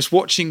was, I was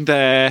watching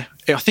I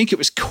think it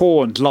was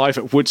Korn live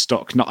at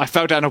Woodstock. I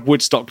fell down a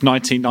Woodstock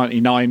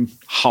 1999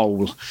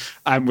 hole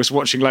and was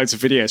watching loads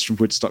of videos from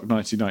Woodstock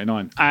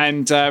 1999.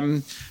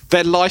 And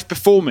their live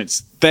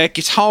performance, their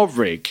guitar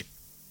rig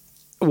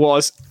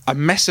was a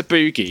Mesa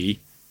Boogie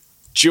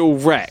dual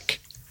rec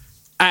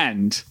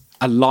and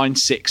a Line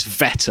 6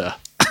 Vetta.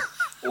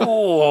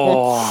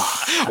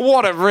 Oh,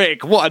 What a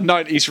rig. What a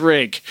 90s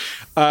rig.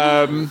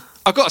 I've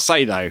got to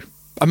say, though,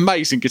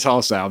 amazing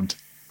guitar sound.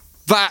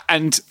 That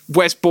and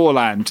Wes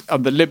Borland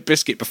and the Limp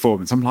Bizkit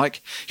performance. I'm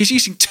like, he's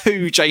using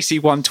two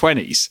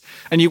JC120s.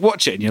 And you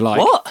watch it and you're like,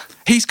 What?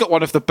 He's got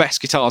one of the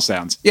best guitar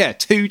sounds. Yeah,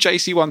 two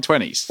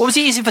JC120s. what was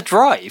he using for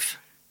drive?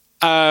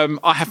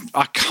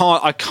 I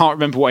can't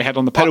remember what he had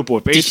on the pedal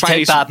board, but he's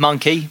playing Digitech Bad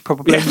Monkey,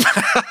 probably.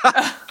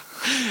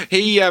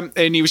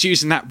 and he was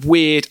using that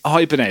weird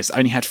Ibanez that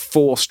only had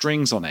 4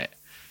 strings on it.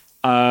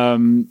 It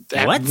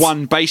had What?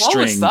 one bass What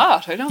string. was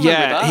that? I don't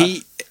remember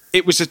that.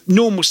 It was a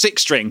normal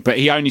 6-string, but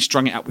he only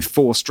strung it out with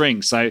 4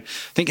 strings. So I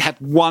think it had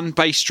 1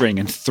 bass string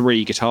and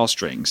 3 guitar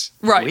strings.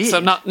 Right,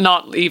 so Weird.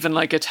 not even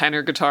like a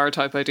tenor guitar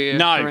type idea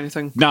or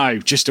anything. No,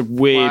 just a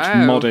weird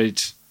Wow.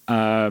 modded.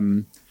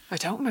 I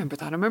don't remember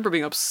that. I remember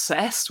being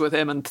obsessed with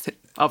him and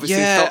obviously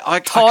Yeah, I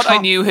thought I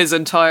can't- knew his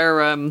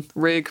entire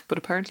rig, but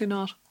apparently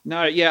not.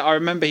 No, yeah, I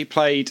remember he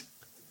played.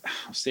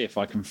 I'll see if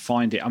I can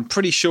find it. I'm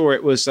pretty sure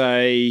it was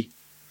a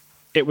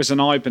It was an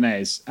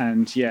Ibanez,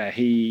 and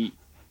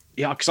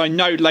because I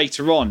know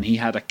later on he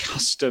had a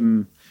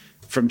custom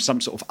from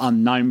some sort of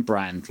unknown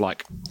brand,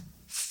 like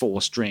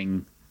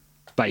 4-string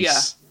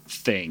bass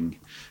thing.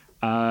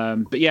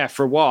 But yeah,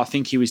 for a while I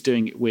think he was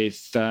doing it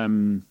with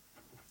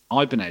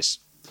Ibanez.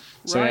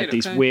 So he had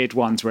these weird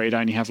ones where he'd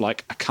only have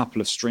like a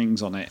couple of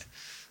strings on it.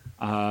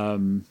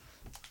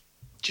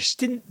 Just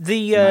didn't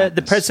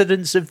the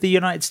presidents of the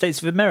United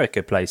States of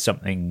America play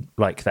something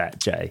like that,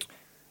 Jay?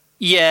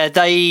 Yeah,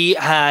 they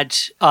had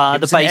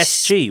the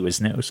bass. SG,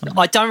 wasn't it, or something?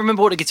 I don't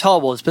remember what the guitar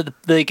was, but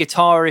the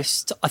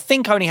guitarist, I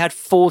think, only had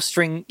 4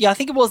 string. Yeah, I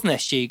think it was an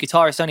SG.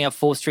 Guitarist only had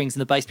 4 strings,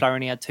 and the bass player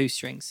only had 2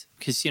 strings.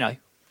 Because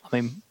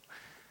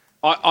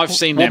I've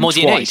seen them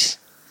twice,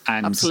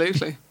 and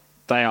absolutely,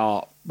 they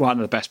are one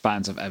of the best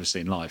bands I've ever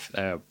seen live.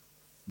 They're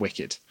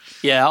wicked.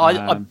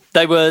 Yeah,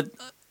 they were.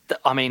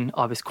 I mean,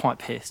 I was quite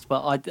pissed,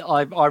 but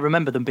I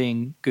remember them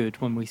being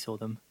good when we saw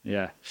them.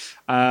 Yeah.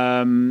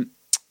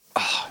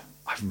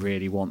 I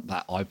really want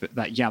that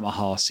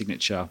Yamaha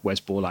signature Wes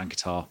Borland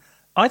guitar.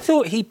 I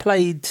thought he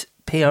played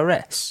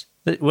PRS.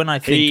 When I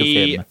think of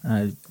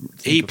him,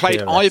 he played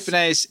PRS.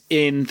 Ibanez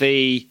in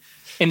the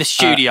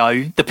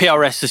studio. The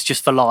PRS was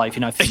just for live,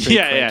 for street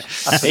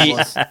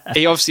cred.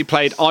 He obviously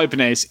played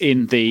Ibanez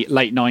in the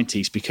late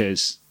 90s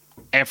because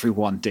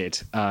everyone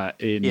did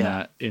in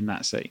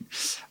that scene.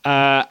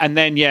 And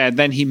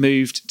then he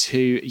moved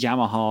to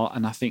Yamaha,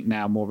 and I think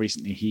now more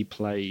recently he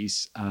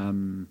plays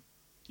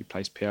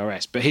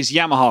PRS. But his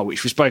Yamaha,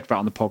 which we spoke about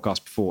on the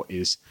podcast before,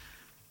 is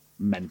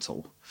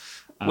mental.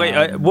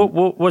 Wait,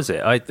 what was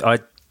it? I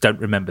don't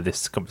remember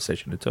this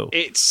conversation at all.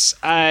 It's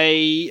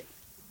I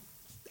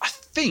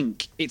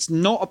think it's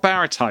not a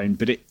baritone,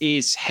 but it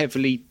is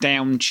heavily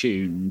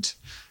down-tuned,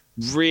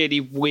 really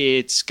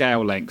weird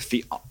scale length.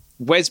 The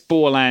Wes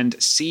Borland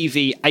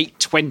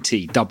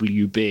CV820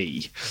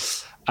 WB.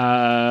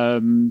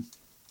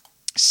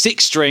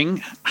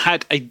 6-string,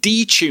 had a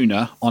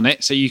D-tuner on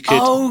it, so you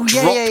could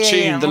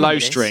drop-tune the low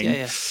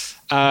string.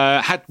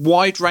 Had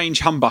wide-range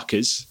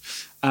humbuckers,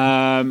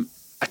 a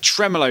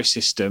tremolo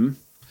system,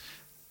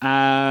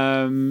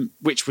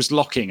 which was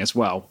locking as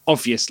well,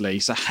 obviously.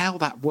 So how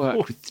that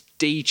worked with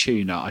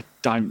D-tuner, I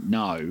don't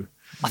know.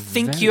 I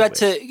think you had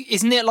to...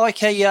 Isn't it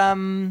like a...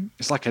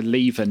 It's like a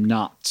lever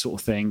nut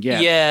sort of thing.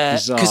 Yeah,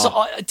 because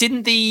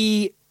didn't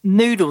the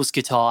Noodles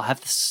guitar have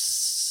the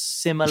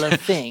similar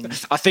thing?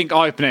 I think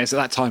Ibanez at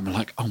that time were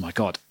like, oh my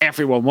God,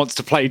 everyone wants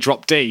to play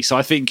drop D. So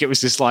I think it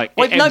was just like,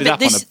 the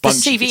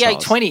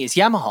CV820 is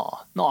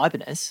Yamaha, not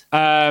Ibanez.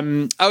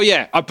 But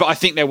I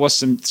think there was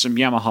some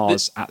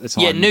Yamahas at the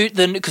time.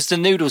 Yeah, because the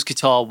Noodles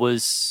guitar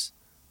was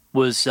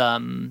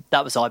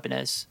that was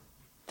Ibanez,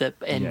 the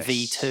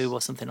NV2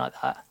 or something like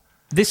that.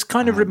 This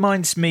kind of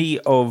reminds me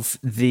of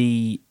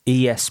the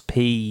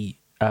ESP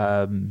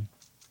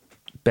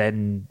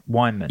Ben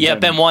Wyman. Yeah,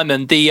 Ben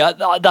Wyman.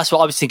 That's what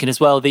I was thinking as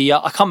well. I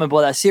can't remember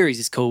what that series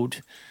is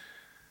called.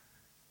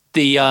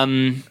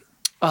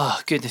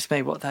 Oh goodness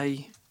me, what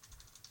they?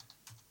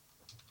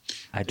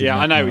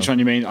 I know which one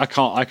you mean. I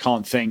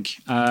can't think.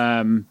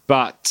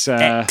 But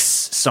X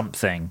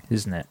something,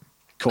 isn't it?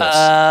 Of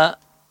course.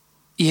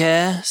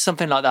 Yeah,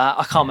 something like that.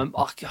 I can't remember.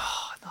 I can't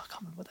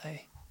remember what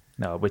they.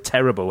 No, we're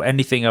terrible.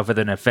 Anything other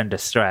than a Fender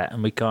Strat,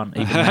 and we can't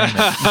even name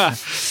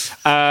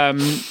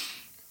it.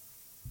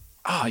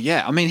 Oh,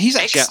 yeah. I mean, he's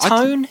actually...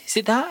 X-Tone? Is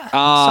it that?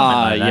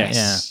 Like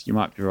yes. Yeah. You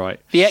might be right.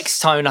 The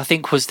X-Tone, I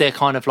think, was their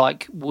kind of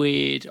like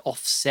weird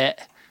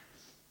offset.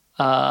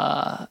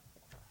 I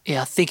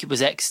think it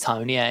was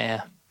X-Tone.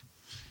 Yeah.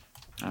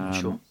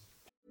 Sure.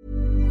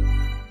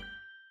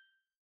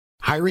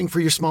 Hiring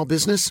for your small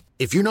business?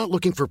 If you're not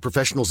looking for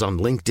professionals on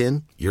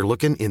LinkedIn, you're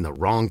looking in the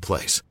wrong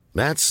place.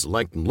 That's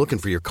like looking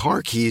for your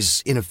car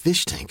keys in a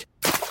fish tank.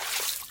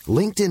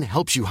 LinkedIn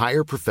helps you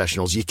hire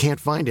professionals you can't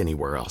find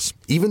anywhere else,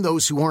 even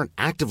those who aren't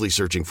actively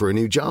searching for a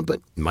new job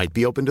but might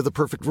be open to the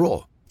perfect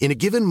role. In a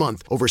given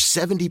month, over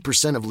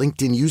 70% of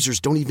LinkedIn users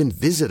don't even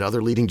visit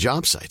other leading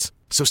job sites.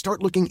 So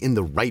start looking in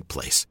the right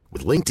place.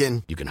 With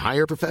LinkedIn, you can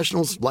hire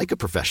professionals like a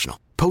professional.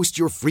 Post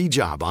your free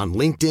job on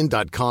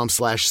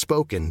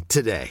linkedin.com/spoken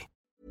today.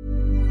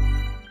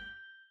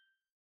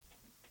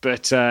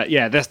 But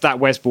that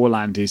Wes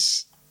Borland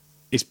is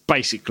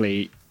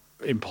basically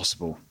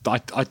impossible. I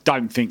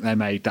don't think they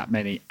made that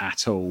many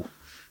at all,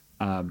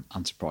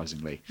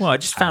 unsurprisingly. Well, I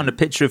just found a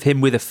picture of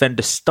him with a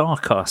Fender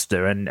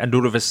Starcaster, and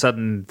all of a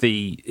sudden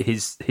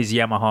his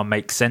Yamaha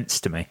makes sense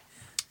to me.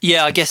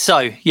 Yeah, I guess so.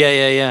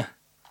 Yeah.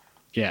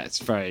 Yeah, it's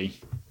very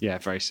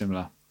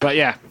similar. But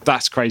yeah,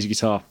 that's crazy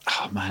guitar.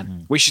 Oh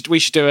man, we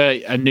should do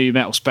a new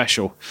metal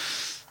special.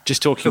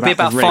 Just talking about.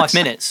 It'll be about 5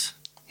 minutes.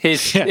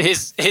 Here's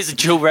a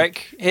dual rec.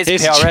 Here's a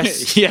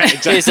PRS. Yeah,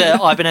 exactly. Here's a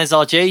Ibanez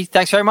RG.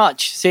 Thanks very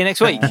much. See you next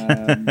week.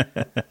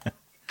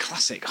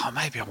 Classic. Oh,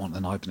 maybe I want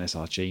an Ibanez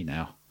RG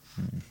now.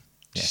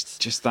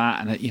 Just that,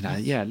 and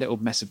a little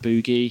Mesa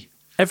Boogie.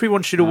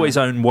 Everyone should always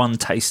own one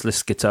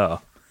tasteless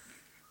guitar.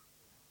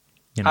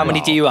 How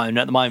many do you own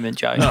at the moment,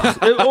 Joe?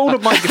 All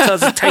of my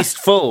guitars are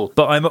tasteful,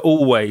 but I'm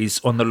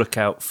always on the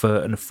lookout for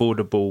an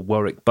affordable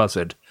Warwick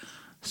Buzzard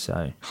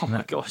So, Oh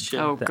my gosh!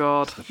 Yeah. Oh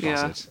God,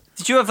 yeah.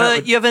 Did you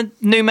ever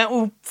new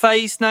metal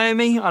phase,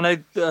 Naomi? I know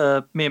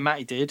me and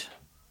Matty did.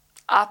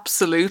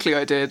 Absolutely,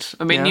 I did.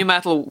 I mean, new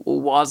metal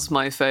was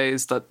my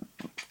phase.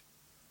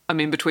 I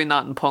mean, between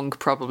that and punk,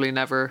 probably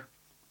never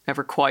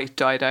quite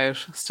died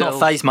out. Still, Not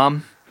phase,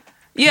 mum.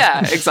 Yeah,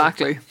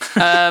 exactly.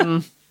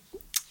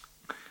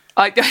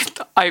 I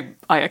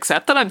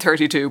accept that I'm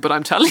 32, but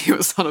I'm telling you,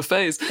 it's not a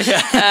phase.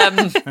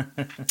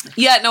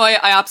 I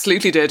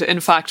absolutely did. In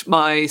fact,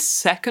 my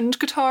second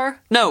guitar,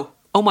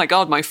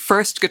 my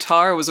first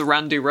guitar was a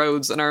Randy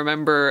Rhoads, and I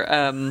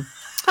remember.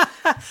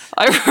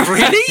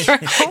 Really?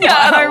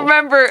 Yeah, and I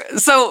remember.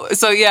 So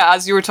yeah,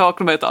 as you were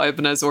talking about the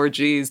Ibanez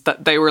orgies,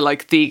 that they were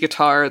like the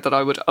guitar that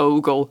I would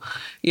ogle,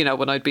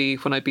 when I'd be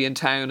in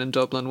town in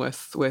Dublin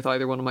with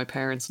either one of my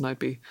parents, and I'd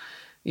be,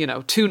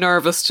 too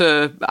nervous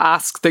to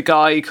ask the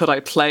guy could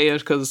I play it,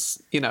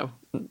 because there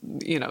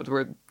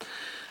were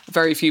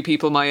very few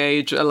people my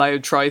age allowed to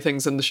try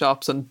things in the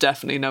shops, and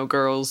definitely no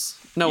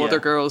other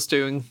girls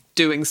doing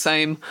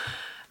same.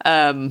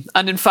 And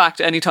in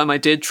fact, anytime I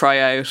did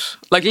try out,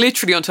 like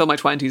literally until my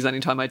 20s,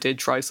 anytime I did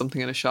try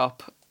something in a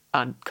shop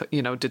and,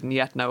 didn't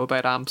yet know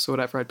about amps or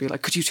whatever, I'd be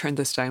like, could you turn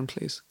this down,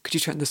 please? Could you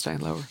turn this down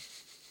lower?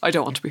 I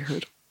don't want to be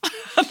heard.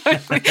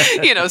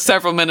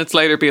 Several minutes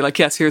later be like,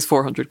 yes, here's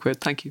 400 quid.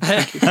 Thank you.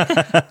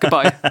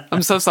 Goodbye.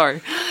 I'm so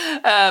sorry.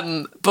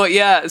 But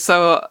yeah,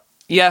 so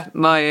yeah,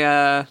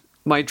 my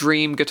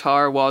dream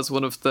guitar was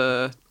one of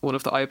the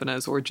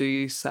Ibanez or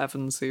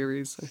G7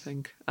 series, I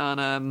think.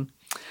 And,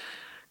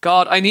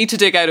 God, I need to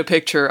dig out a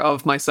picture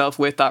of myself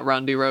with that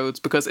Randy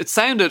Rhoads, because it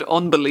sounded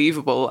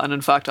unbelievable. And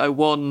in fact, I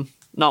won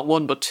not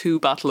one but two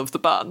Battle of the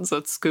Bands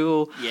at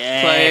school,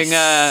 playing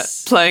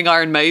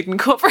Iron Maiden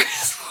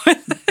covers.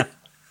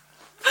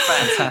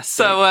 Fantastic.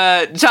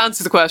 So to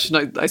answer the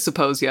question, I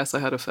suppose yes, I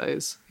had a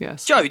phase.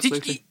 Yes, Joe,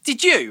 absolutely.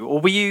 did you,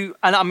 or were you?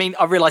 And I mean,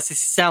 I realise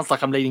this sounds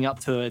like I'm leading up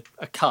to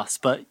a cuss,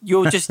 but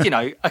you're just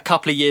a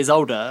couple of years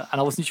older,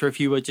 and I wasn't sure if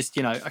you were just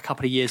a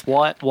couple of years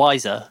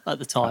wiser at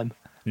the time.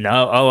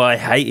 No, I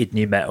hated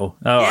new metal.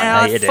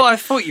 I hated it. I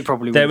thought you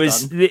probably would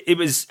have done. It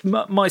was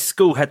my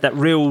school had that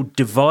real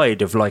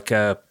divide of like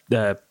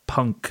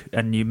punk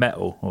and new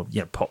metal, or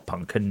pop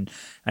punk and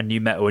new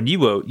metal, and you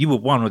were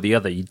one or the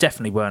other. You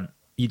definitely weren't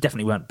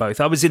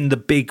both. I was in the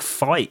big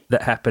fight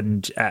that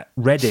happened at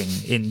Reading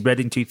in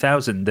Reading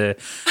 2000. When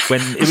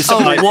it was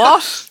something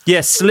what? Yeah,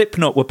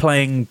 Slipknot were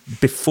playing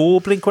before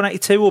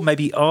Blink-182 or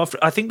maybe after.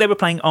 I think they were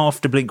playing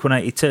after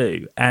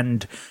Blink-182,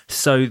 and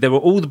so there were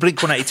all the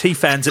Blink-182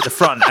 fans at the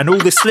front, and all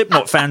the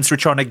Slipknot fans were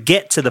trying to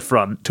get to the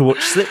front to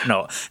watch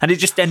Slipknot, and it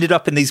just ended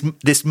up in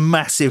this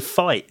massive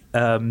fight.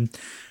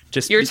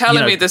 You're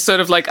telling me this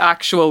sort of like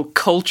actual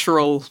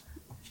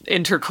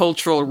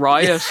intercultural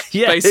riot.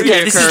 Basically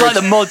this is like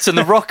the Mods and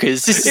the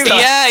Rockers. It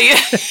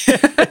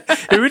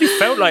really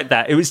felt like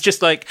that. It was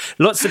just like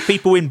lots of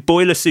people in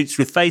boiler suits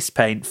with face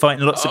paint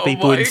fighting lots of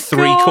people in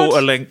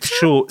 3/4 length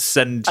shorts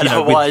and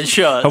Hawaiian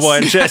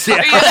shirts.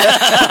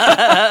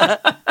 Yeah.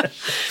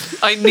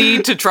 I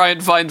need to try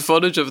and find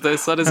footage of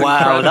this. That is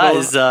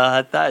incredible.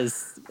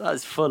 That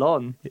is full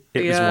on.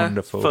 It was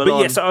wonderful. But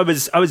yes, I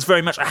was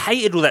very much. I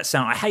hated all that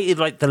sound. I hated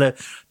like the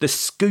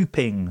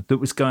scooping that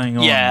was going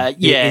on. Yeah.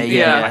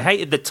 I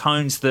hated the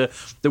tones, the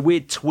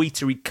weird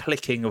tweetery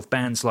clicking of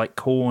bands like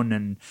Korn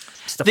and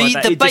stuff like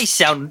that. The bass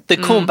sound, the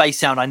Korn bass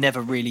sound, I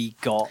never really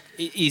got.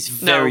 It is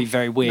very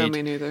weird. No,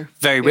 me neither.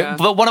 Very weird.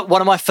 But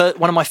one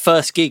of my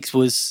first gigs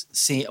was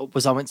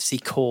I went to see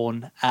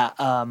Korn at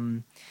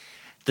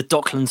the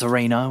Docklands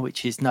Arena,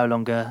 which is no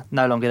longer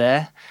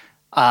there.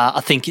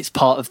 I think it's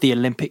part of the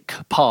Olympic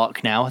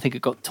Park now. I think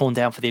it got torn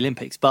down for the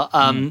Olympics. But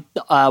one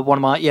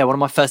of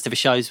my first ever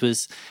shows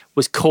was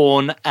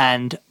Korn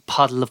and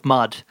Puddle of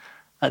Mud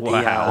at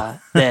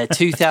the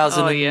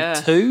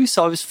 2002.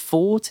 So I was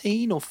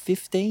 14 or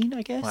 15,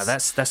 I guess. Wow,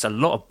 that's a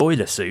lot of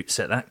boiler suits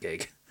at that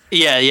gig.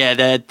 Yeah,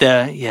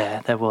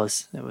 there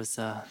was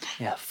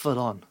full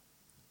on.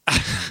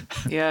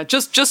 Yeah,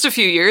 just a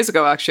few years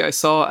ago, actually, I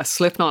saw a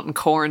Slipknot and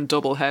Korn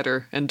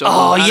doubleheader in Dublin.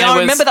 Oh, yeah, I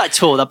remember that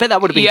tour. I bet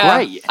that would have been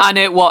great. And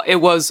it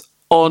was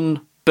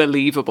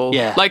unbelievable.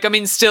 Yeah. Like, I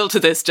mean, still to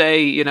this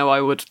day,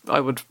 I would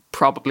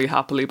probably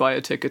happily buy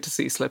a ticket to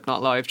see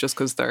Slipknot live just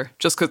because they're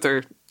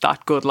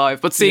that good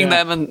live. But seeing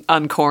them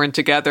and Korn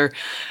together,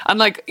 and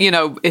like,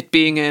 it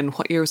being in,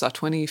 what year was that?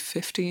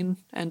 2015,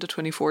 end of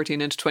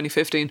 2014 into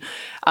 2015,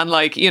 and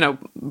like,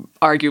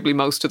 arguably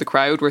most of the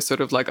crowd were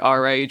sort of like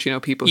our age,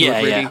 people who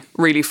had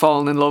really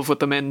fallen in love with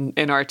them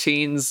in our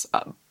teens.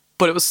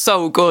 But it was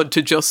so good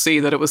to just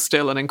see that it was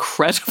still an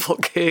incredible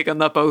gig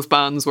and that both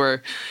bands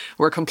were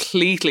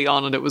completely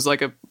on it. It was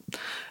like a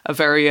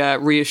very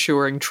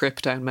reassuring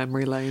trip down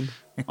memory lane.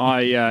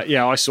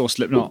 I saw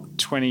Slipknot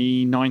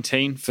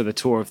 2019 for the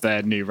tour of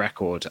their new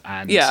record,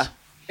 and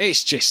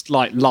it's just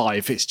like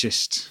live. It's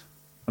just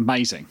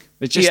amazing.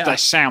 It's just their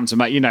sounds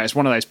amazing. It's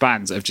one of those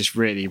bands that have just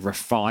really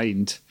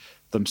refined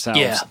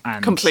themselves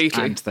and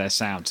completely and their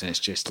sounds, and it's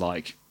just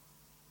like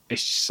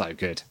It's just so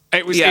good.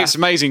 It's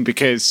amazing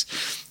because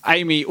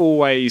Amy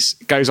always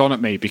goes on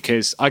at me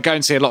because I go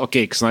and see a lot of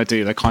gigs and I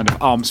do the kind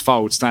of arms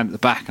fold, stand at the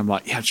back. I'm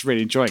like, I'm just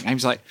really enjoying it.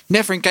 Amy's like,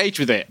 never engage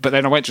with it. But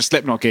then I went to a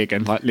Slipknot gig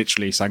and like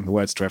literally sang the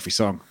words to every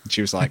song. And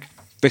she was like,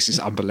 this is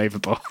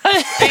unbelievable.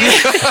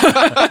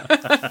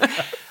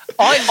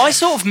 I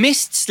sort of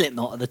missed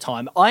Slipknot at the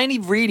time. I only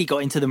really got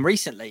into them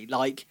recently.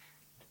 I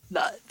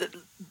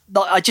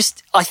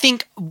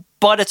think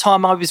by the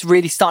time I was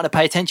really starting to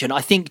pay attention,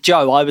 I think,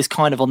 Joe, I was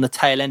kind of on the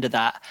tail end of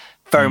that.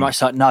 Very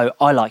much like, no,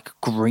 I like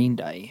Green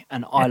Day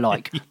and I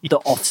like The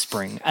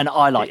Offspring and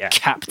I like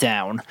Cap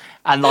Down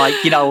and like,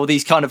 all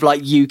these kind of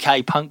like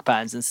UK punk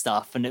bands and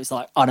stuff. And it was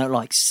like, I don't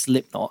like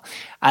Slipknot.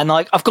 And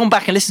like, I've gone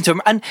back and listened to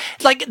them and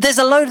like, there's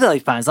a load of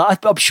those bands.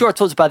 I'm sure I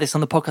talked about this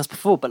on the podcast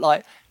before, but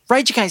like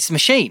Rage Against the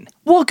Machine,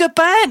 what a good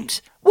band.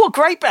 What a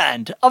great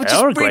band. I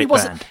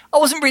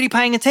wasn't really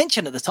paying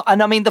attention at the time.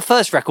 And I mean, the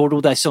first record,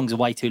 all those songs are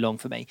way too long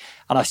for me.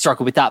 And I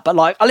struggle with that. But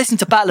like, I listened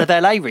to Battle of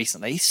LA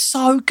recently.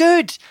 So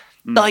good.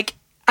 Like,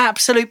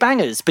 absolute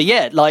bangers. But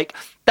yeah, like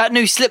that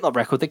new Slipknot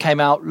record that came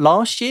out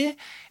last year,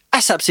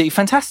 that's absolutely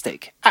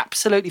fantastic.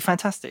 Absolutely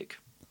fantastic.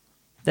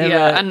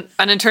 And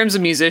in terms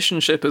of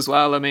musicianship as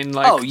well, I mean,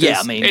 like,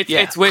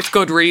 it's with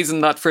good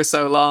reason that for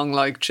so long,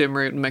 like Jim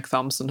Root and Mick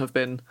Thompson have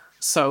been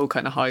so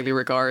kind of highly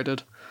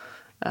regarded.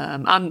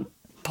 And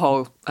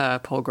Paul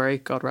Gray,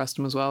 God rest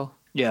him as well.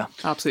 Yeah,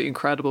 absolutely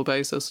incredible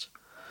bassist.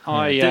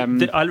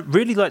 I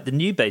really like the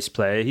new bass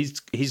player.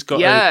 He's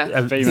got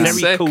a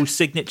very cool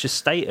signature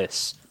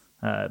Status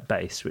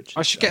bass. Which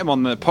I should get him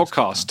on the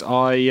podcast.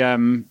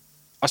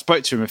 I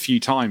spoke to him a few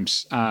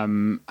times,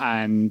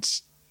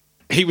 and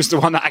he was the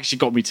one that actually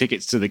got me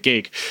tickets to the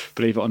gig,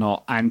 believe it or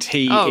not. And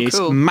he is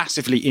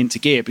massively into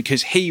gear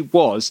because he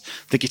was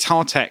the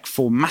guitar tech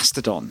for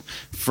Mastodon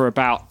for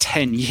about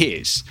 10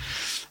 years.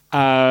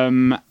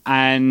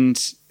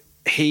 And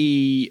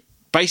he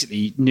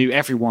basically knew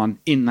everyone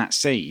in that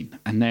scene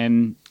and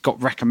then got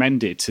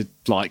recommended to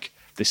like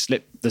the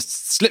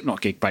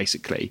Slipknot gig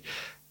basically.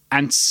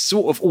 And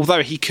sort of,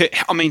 although he could,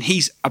 I mean,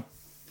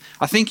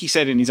 I think he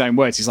said in his own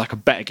words, he's like a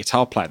better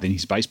guitar player than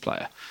he's a bass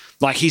player.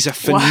 Like he's a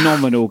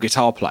phenomenal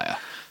guitar player,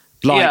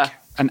 like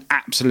an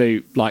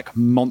absolute like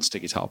monster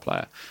guitar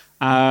player.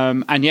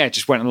 And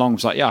just went along,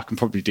 was like, I can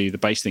probably do the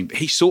bass thing. But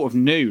he sort of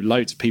knew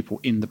loads of people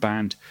in the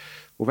band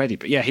already.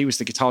 But yeah, he was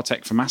the guitar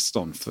tech for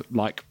Mastodon for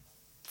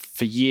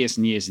years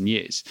and years and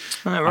years.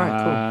 Oh,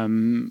 right,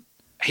 cool.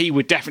 He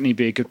would definitely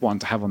be a good one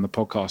to have on the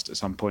podcast at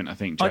some point, I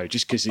think, Joe,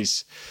 just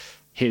because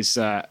his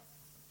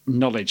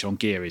knowledge on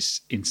gear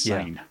is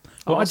insane. Yeah.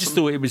 Well, awesome. I just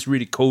thought it was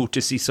really cool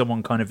to see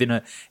someone kind of in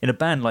a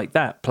band like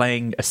that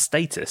playing a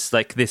Status,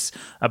 like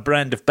a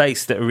brand of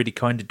bass that are really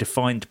kind of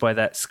defined by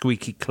that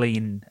squeaky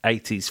clean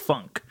 80s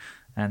funk,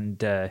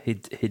 and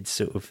he'd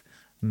sort of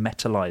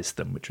metalized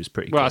them, which was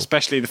pretty cool. Well,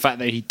 especially the fact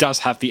that he does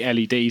have the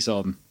LEDs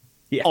on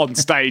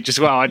stage as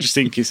well. I just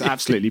think is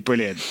absolutely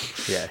brilliant.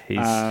 Yeah,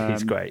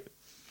 he's great.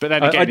 But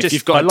then again, if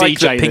you've got a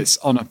DJ that's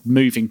on a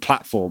moving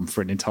platform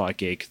for an entire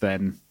gig,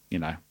 then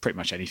pretty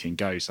much anything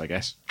goes, I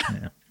guess.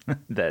 Yeah.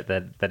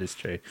 That is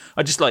true.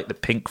 I just like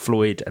that Pink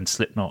Floyd and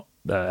Slipknot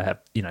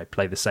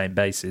play the same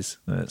basses.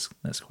 That's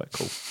quite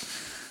cool.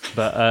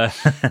 But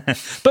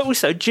but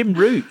also Jim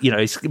Root,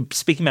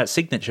 speaking about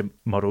signature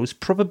models,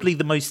 probably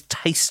the most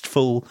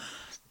tasteful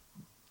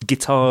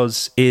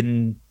guitars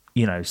in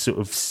sort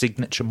of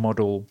signature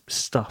model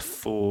stuff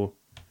for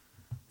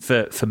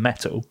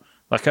metal.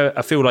 Like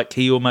I feel like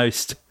he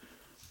almost.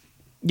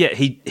 Yeah,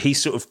 he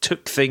sort of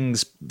took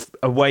things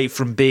away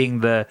from being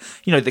the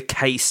the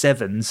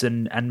K7s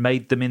and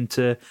made them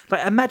into,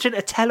 like, imagine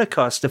a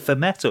Telecaster for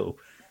metal.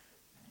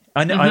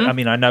 I know. I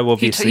mean, I know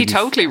obviously he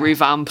totally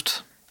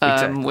revamped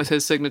with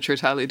his signature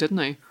Tele, didn't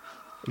he?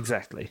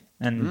 Exactly.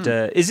 And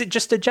is it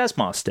just a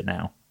Jazzmaster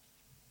now,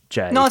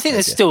 Jay? No, I think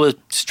there's still a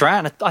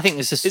Strat. I think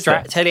there's a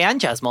Strat, Tele, and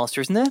Jazzmaster,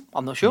 isn't there?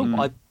 I'm not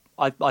sure.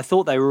 I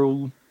thought they were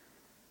all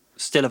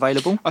still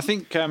available. I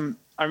think.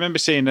 I remember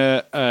seeing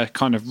a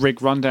kind of rig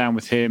rundown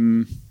with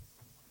him.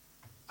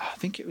 I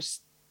think it was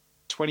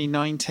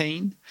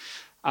 2019.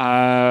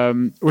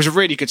 It was a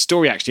really good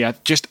story, actually.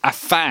 Just a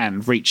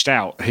fan reached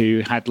out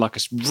who had like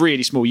a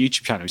really small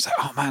YouTube channel. He's like,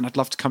 "Oh man, I'd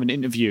love to come and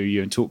interview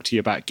you and talk to you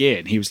about gear."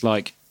 And he was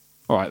like,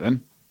 "All right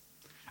then,"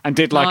 and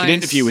did like an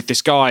interview with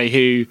this guy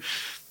who,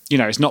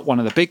 is not one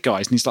of the big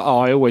guys. And he's like, "Oh,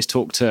 I always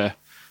talk to,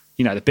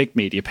 the big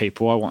media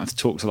people. I wanted to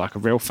talk to like a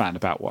real fan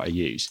about what I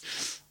use."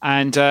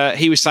 And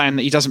he was saying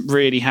that he doesn't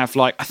really have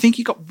I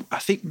think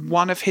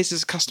one of his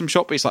is a custom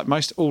shop, but he's like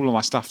all of my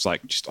stuff's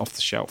like just off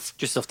the shelf.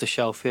 Just off the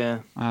shelf,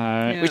 yeah.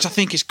 Which I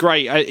think is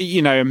great.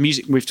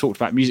 Music, we've talked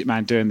about Music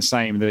Man doing the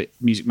same. The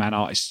Music Man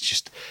artists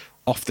just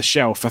off the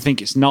shelf. I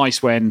think it's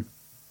nice when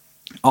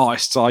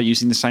artists are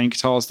using the same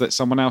guitars that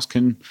someone else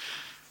can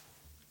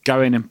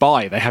go in and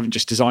buy. They haven't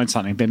just designed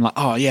something and been like,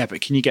 "Oh yeah,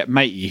 but can you get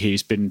matey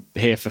who's been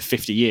here for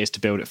 50 years to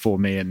build it for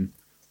me," and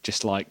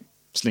just like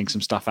sling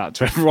some stuff out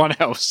to everyone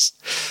else.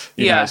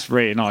 It's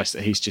really nice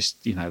that he's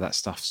just, that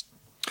stuff's.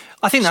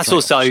 I think that's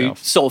also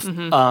sort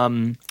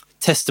of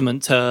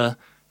testament to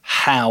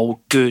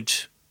how good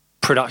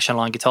production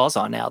line guitars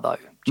are now, though.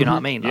 Do you know what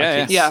I mean?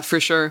 Like, yeah, for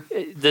sure.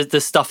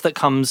 The stuff that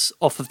comes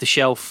off of the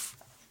shelf.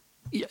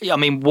 I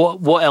mean,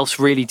 what else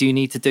really do you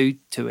need to do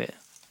to it?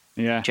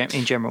 Yeah,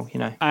 in general, you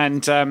know.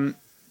 And to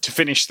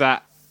finish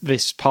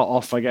this part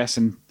off, I guess,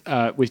 and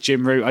with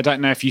Jim Root, I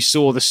don't know if you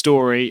saw the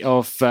story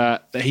of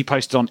that he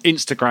posted on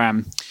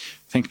Instagram.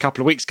 I think a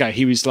couple of weeks ago,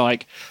 he was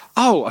like,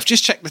 "Oh, I've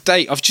just checked the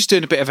date. I was just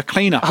doing a bit of a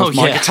cleanup of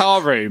my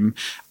guitar room,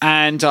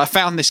 and I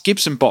found this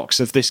Gibson box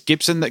of this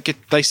Gibson that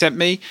they sent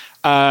me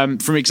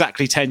from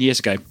exactly 10 years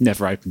ago.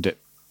 Never opened it."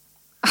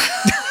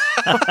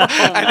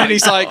 And then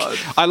he's like,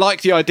 "I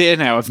like the idea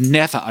now of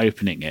never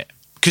opening it,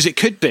 because it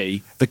could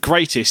be the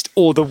greatest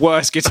or the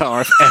worst guitar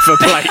I've ever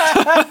played."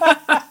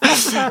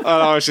 And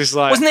I was just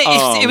like, wasn't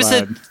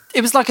it?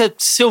 It was like a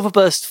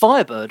Silverburst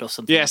Firebird or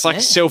something. Yeah, it's like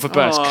a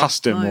Silverburst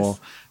custom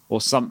or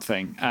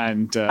something,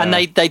 and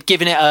they'd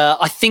given it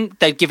I think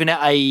they'd given it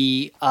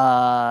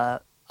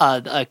a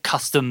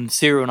custom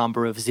serial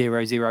number of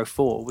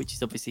 004, which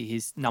is obviously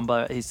his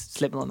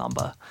Slipknot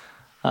number.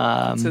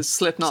 It's his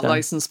Slipknot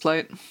license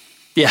plate.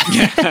 Yeah.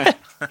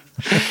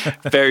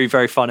 Very,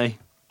 very funny.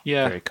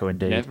 Yeah, very cool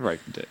indeed. Never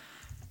opened it.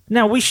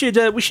 Now we should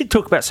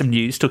talk about some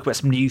news. Talk about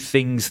some new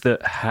things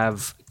that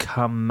have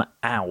come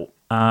out.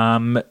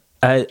 And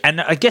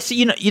I guess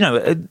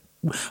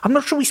I'm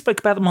not sure we spoke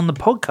about them on the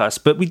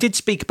podcast, but we did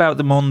speak about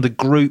them on the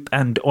group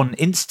and on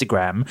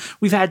Instagram.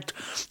 We've had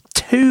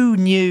 2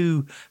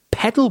 new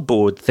pedal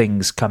board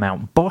things come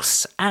out.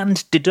 Boss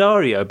and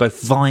D'Addario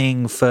both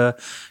vying for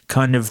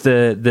kind of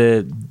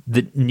the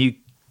new.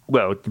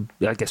 Well,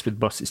 I guess with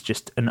Boss it's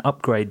just an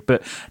upgrade,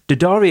 but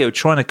D'Addario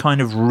trying to kind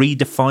of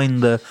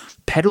redefine the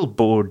pedal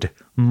board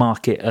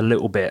market a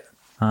little bit.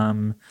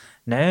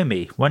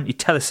 Naomi, why don't you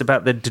tell us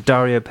about the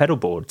D'Addario pedal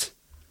boards?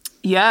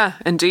 Yeah,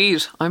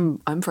 indeed. I'm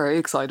very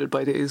excited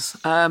by these.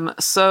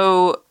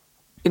 So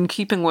in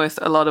keeping with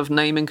a lot of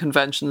naming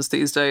conventions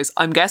these days,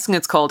 I'm guessing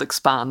it's called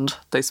Expand.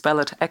 They spell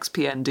it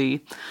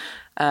XPND.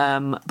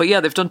 But yeah,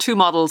 they've done 2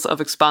 models of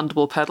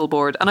expandable pedal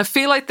board. And I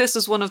feel like this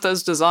is one of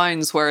those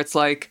designs where it's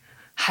like,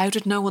 how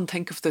did no one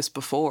think of this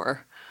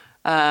before?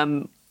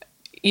 They're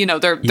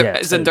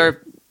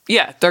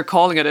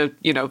calling it a,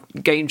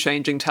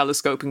 game-changing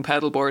telescoping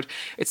pedal board.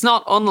 It's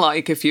not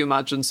unlike if you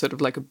imagine sort of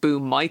like a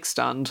boom mic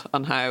stand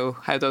on how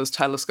those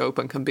telescope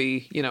and can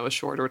be, a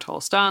short or tall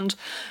stand.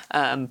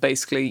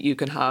 Basically, you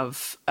can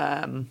have,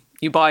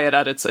 you buy it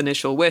at its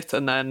initial width,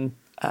 and then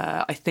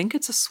I think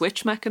it's a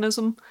switch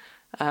mechanism.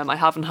 I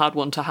haven't had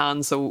one to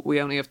hand, so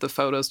we only have the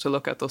photos to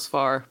look at thus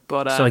far.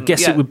 But so I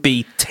guess it would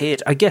be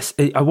tiered. I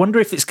wonder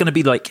if it's going to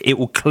be like it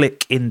will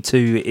click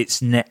into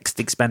its next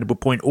expandable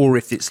point, or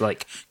if it's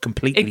like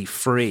completely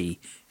free.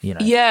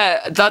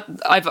 Yeah, that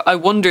I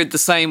wondered the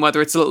same,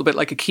 whether it's a little bit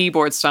like a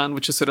keyboard stand,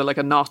 which is sort of like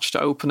a notched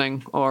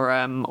opening,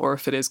 or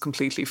if it is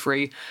completely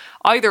free.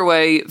 Either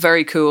way,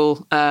 very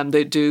cool.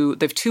 They've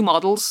 2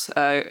 models,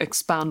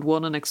 Expand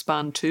 1 and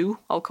Expand 2,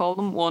 I'll call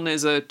them. One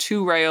is a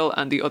 2-rail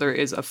and the other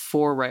is a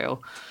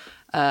 4-rail.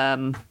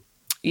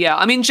 Yeah,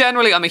 I mean,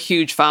 generally, I'm a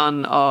huge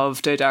fan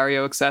of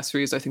D'Addario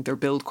accessories. I think their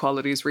build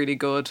quality is really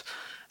good.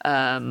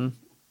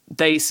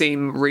 They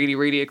seem really,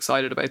 really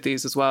excited about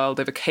these as well.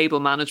 They have a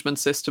cable management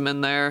system in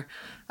there.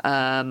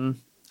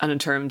 And in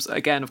terms,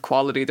 again, of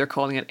quality, they're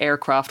calling it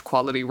aircraft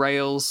quality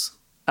rails.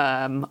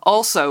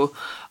 Also,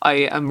 I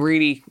am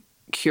really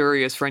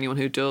curious for anyone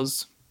who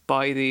does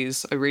buy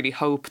these. I really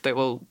hope they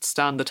will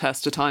stand the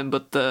test of time,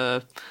 but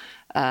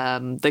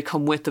they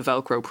come with the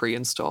Velcro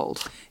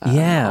pre-installed.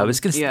 I was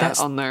going to say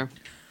on there.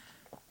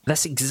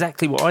 That's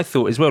exactly what I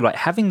thought as well. Like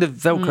having the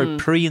Velcro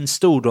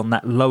pre-installed on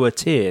that lower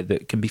tier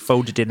that can be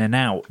folded in and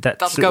out.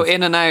 That'll go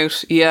in and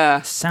out.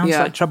 Yeah, sounds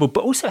like trouble.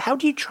 But also, how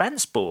do you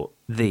transport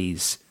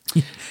these?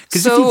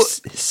 Because if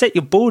you've set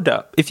your board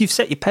up, if you've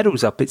set your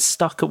pedals up, it's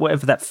stuck at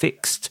whatever that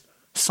fixed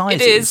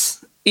size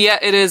is. Yeah,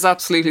 it is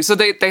absolutely. So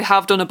they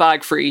have done a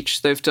bag for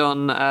each. They've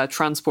done a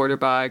transporter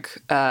bag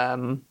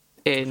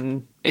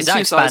in is that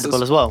 2 expandable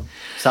sizes as well?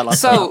 Is that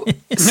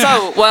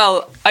like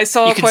well, I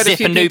saw you can quite zip a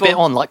few a new people... bit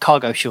on like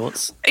cargo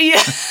shorts.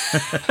 Yeah.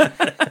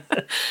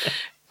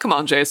 Come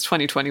on, Jay, it's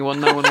 2021.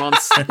 No one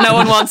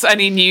wants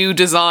any new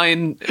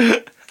design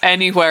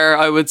anywhere,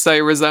 I would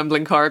say,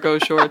 resembling cargo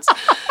shorts.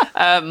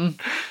 A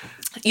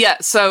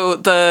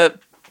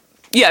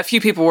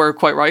few people were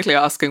quite rightly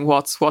asking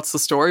what's the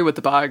story with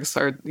the bags.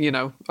 Are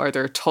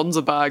there tons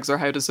of bags, or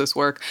how does this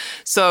work?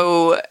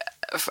 So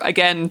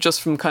again, just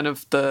from kind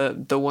of the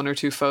 1 or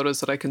 2 photos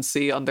that I can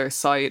see on their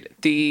site,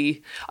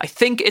 I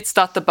think it's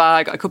that the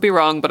bag, I could be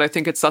wrong, but I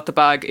think it's that the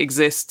bag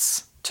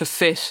exists to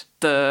fit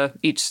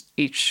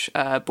each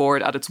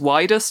board at its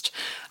widest,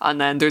 and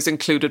then there's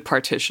included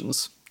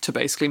partitions to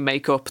basically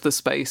make up the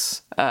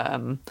space,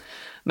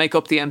 make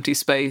up the empty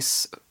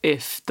space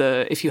if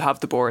you have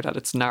the board at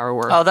its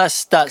narrower. Oh,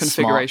 that's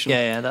configuration.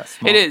 Smart. Yeah, that's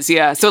smart. It is.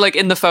 Yeah. So like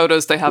in the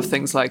photos, they have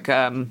things like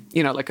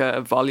like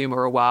a volume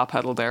or a wah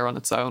pedal there on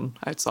its own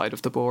outside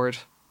of the board,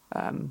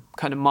 kind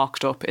of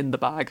mocked up in the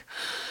bag.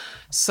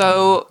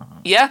 So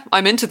yeah,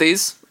 I'm into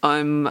these.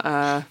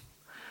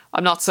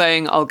 I'm not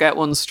saying I'll get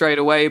one straight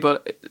away,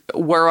 but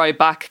were I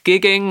back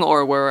gigging,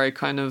 or were I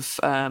kind of,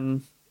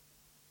 on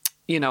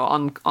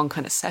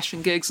kind of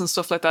session gigs and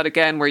stuff like that,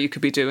 again, where you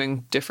could be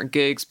doing different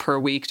gigs per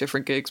week,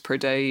 different gigs per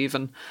day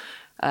even,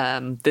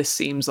 this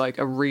seems like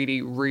a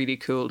really, really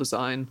cool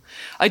design.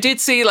 I did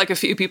see like a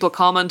few people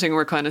commenting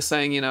were kind of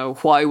saying,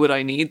 why would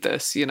I need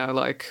this?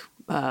 I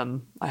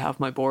have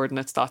my board and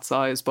it's that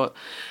size. But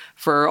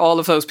for all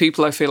of those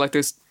people, I feel like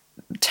there's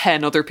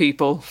 10 other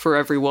people for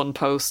every one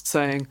post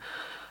saying,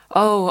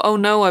 oh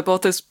no, I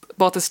bought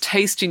this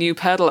tasty new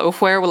pedal. Oh,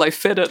 where will I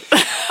fit it?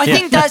 I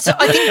think that's where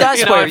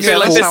I feel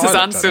like this has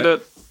answered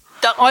it.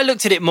 I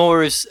looked at it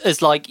more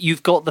as like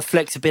you've got the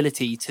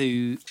flexibility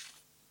to,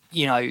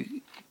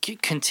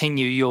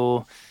 continue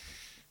your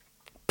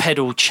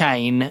pedal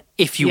chain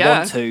if you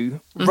want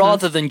to,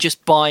 rather than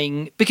just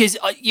buying, because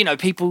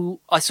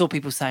I saw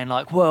people saying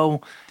like,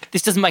 well,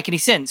 this doesn't make any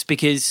sense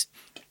because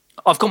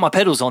I've got my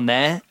pedals on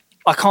there.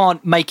 I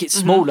can't make it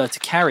smaller to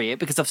carry it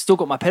because I've still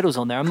got my pedals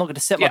on there. I'm not going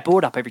to set my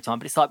board up every time.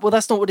 But it's like, well,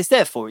 that's not what it's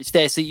there for. It's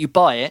there so you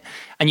buy it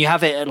and you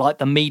have it at like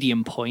the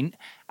medium point,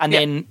 and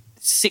then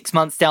 6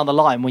 months down the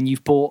line, when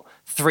you've bought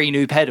 3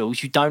 new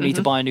pedals, you don't need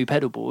to buy a new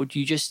pedal board.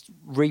 You just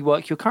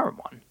rework your current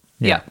one.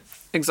 Yeah,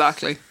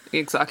 exactly.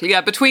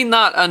 Yeah, between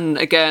that and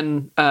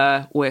again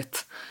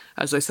with,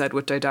 as I said,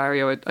 with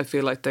D'Addario, I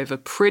feel like they've a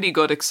pretty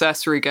good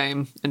accessory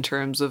game in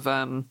terms of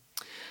their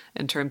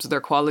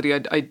quality.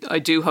 I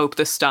do hope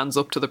this stands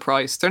up to the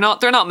price. They're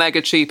not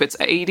mega cheap. It's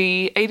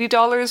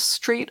 $80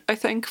 street, I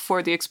think,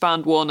 for the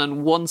Expand 1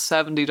 and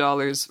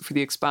 $170 for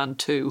the Expand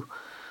 2.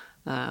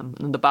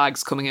 And the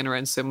bags coming in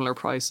around similar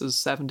prices,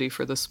 $70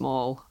 for the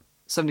small,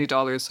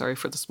 $70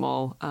 for the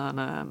small,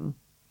 and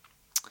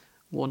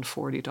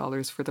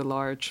 $140 for the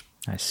large.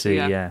 I see.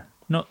 Yeah.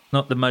 Not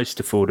the most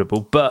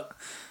affordable, but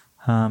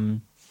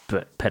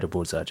pedal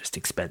boards are just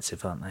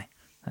expensive, aren't they?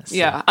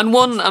 And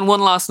one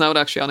last note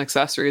actually on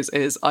accessories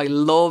is I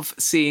love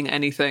seeing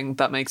anything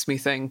that makes me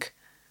think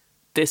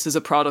this is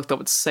a product that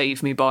would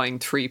save me buying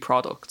 3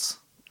 products.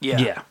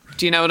 Yeah.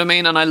 Do you know what I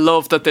mean? And I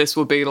love that this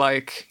would be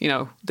like,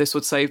 this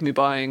would save me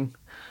buying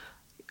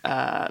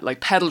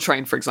like Pedal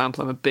Train, for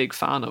example, I'm a big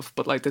fan of,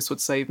 but like this would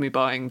save me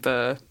buying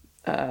the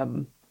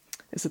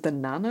is it the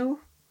Nano?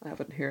 I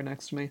have it here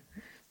next to me.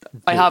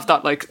 I have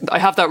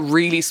that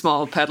really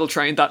small pedal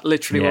train that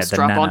literally will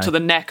strap onto the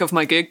neck of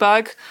my gig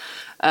bag.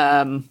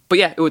 But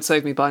yeah, it would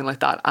save me buying like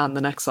that and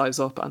the next size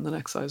up and the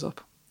next size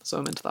up. So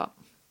I'm into that.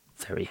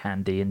 Very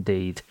handy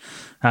indeed.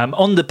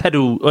 On the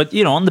pedal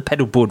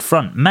board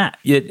front, Matt,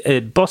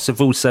 Boss have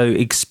also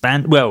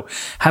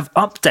have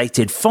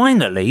updated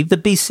finally the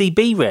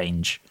BCB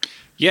range.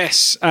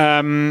 Yes,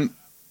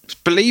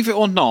 believe it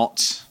or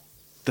not,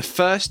 the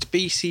first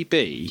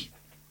BCB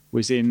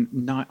was in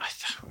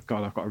I've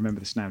got to remember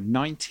this now.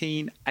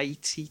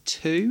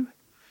 1982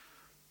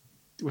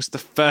 was the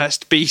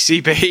first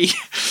BCB,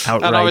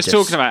 outrageous. And I was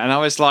talking about it, and I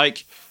was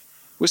like,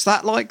 was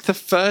that like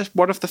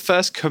one of the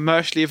first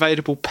commercially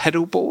available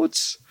pedal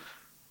boards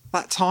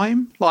that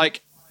time? Like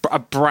a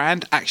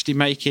brand actually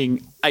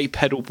making a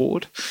pedal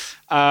board?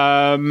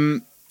 Yeah,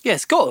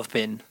 it's got to have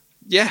been.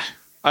 Yeah,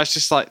 I was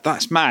just like,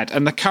 that's mad.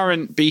 And the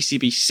current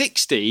BCB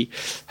 60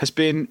 has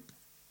been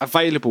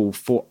available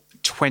for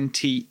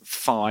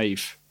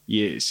 25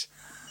 years.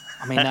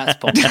 I mean, that's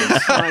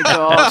bonkers. Oh my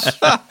gosh.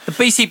 The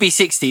BCB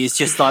 60 is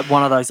just like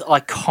one of those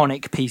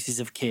iconic pieces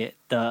of kit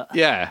that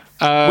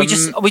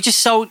we just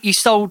sold. You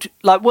sold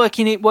like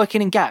working in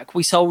GAC.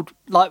 We sold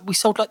like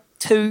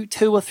two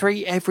or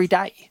three every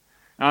day.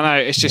 I know,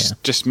 it's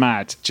just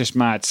mad.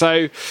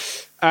 So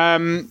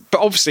but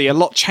obviously a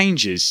lot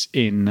changes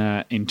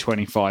in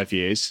 25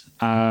 years.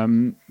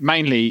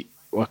 Mainly,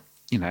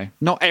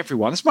 not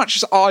everyone, as much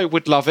as I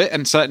would love it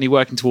and certainly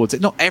working towards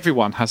it, not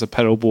everyone has a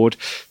pedal board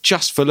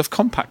just full of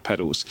compact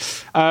pedals.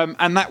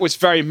 And that was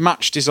very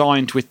much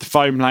designed with the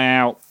foam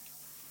layout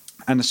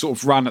and the sort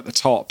of run at the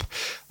top.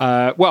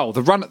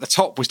 The run at the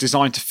top was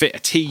designed to fit a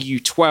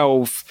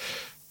TU12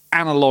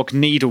 analog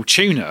needle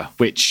tuner,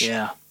 which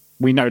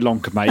we no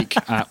longer make,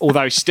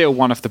 although still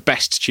one of the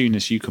best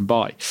tuners you can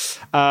buy,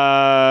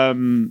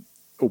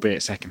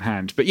 albeit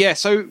secondhand. But yeah,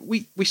 so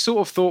we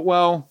sort of thought,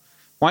 well,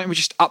 why don't we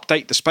just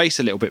update the space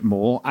a little bit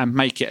more and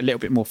make it a little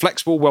bit more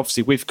flexible? Well,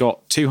 obviously, we've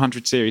got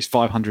 200 series,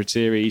 500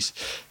 series,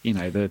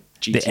 the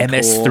GT the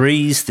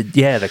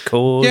MS3s, the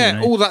Core. Yeah,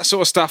 all that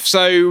sort of stuff.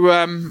 So,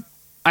 and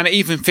it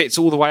even fits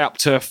all the way up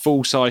to a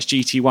full-size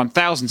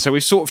GT1000. So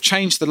we've sort of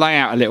changed the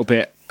layout a little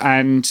bit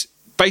and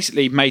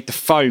basically made the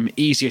foam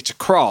easier to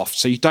craft.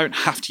 So you don't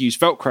have to use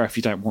Velcro if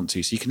you don't want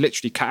to. So you can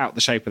literally cut out the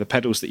shape of the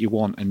pedals that you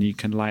want and you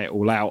can lay it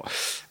all out.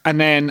 And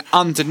then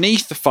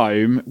underneath the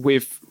foam,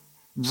 we've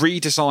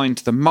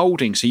redesigned the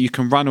molding so you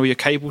can run all your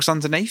cables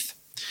underneath,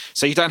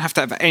 so you don't have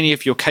to have any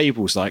of your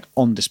cables like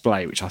on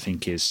display, which I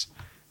think is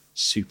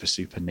super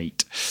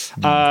neat.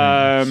 Looks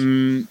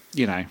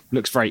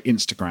very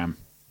Instagram.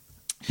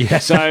 Yeah.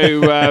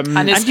 So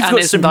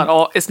isn't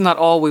that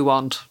all we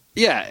want?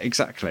 Yeah,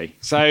 exactly.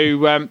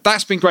 So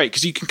that's been great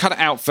because you can cut it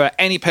out for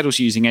any pedals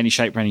using any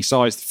shape or any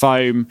size. The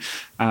foam.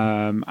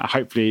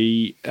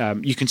 Hopefully,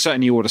 you can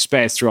certainly order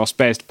spares through our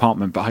spares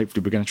department, but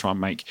hopefully we're going to try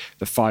and make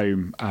the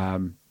foam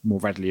more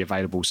readily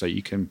available so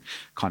you can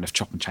kind of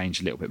chop and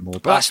change a little bit more.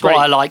 But that's what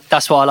I like.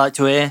 That's what I like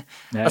to hear.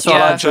 Yeah. That's what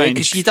I like to hear,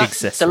 because you don't.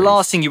 The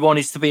last thing you want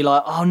is to be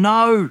like, oh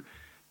no,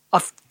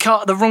 I've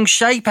cut the wrong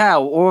shape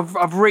out, or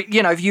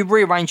if you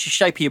rearrange the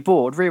shape of your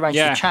board, rearrange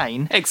the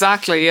chain.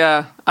 Exactly,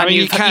 yeah. And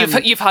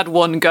you've had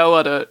one go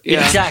at it.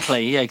 Yeah.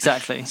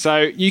 Exactly. So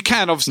you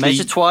can obviously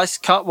measure twice,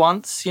 cut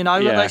once. You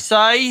know what they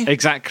say.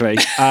 Exactly.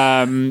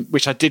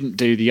 Which I didn't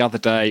do the other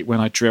day when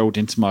I drilled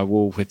into my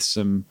wall with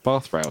some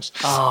bath rails.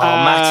 Oh,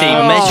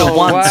 Matty, measure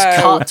once,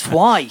 cut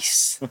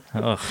twice.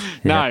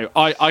 No,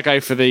 I go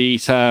for the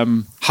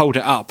term hold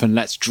it up and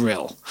let's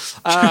drill.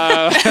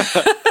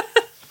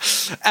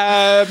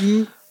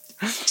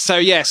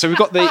 So we've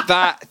got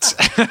that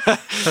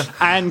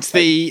and it's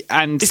the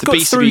got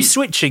BCB through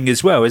switching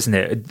as well, isn't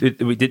it?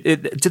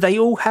 Do they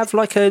all have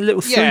like a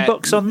little through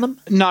box on them?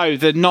 No,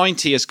 the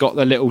 90 has got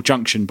the little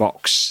junction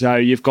box. So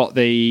you've got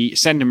the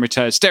send and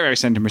return, stereo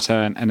send and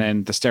return, and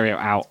then the stereo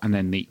out, and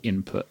then the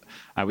input,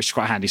 which is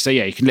quite handy. So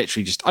you can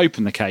literally just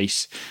open the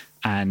case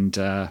and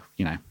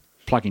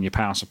plug in your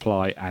power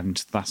supply,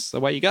 and that's the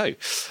way you go.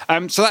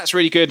 So that's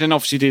really good. And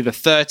obviously do the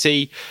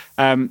 30.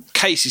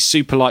 Case is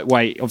super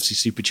lightweight, obviously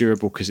super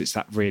durable because it's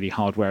that really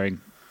hard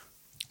wearing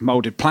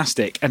molded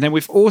plastic. And then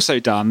we've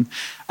also done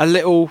a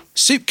little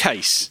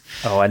suitcase.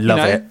 Oh, I love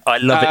it. I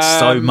love it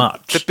so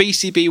much. The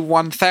BCB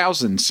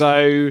 1000.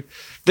 So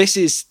this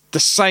is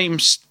the same.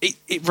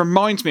 It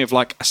reminds me of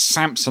like a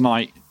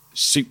Samsonite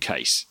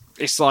suitcase.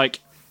 It's like,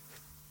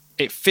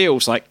 it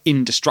feels like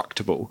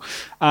indestructible.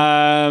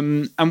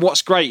 And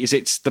what's great is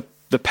it's the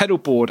pedal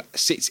board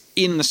sits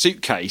in the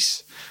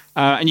suitcase,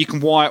 and you can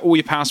wire all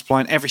your power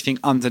supply and everything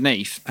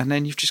underneath, and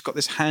then you've just got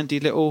this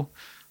handy little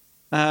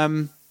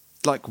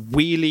like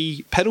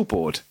wheelie pedal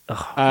board,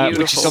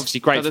 which is obviously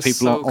great for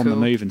people on the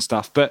move and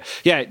stuff. But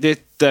yeah,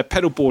 the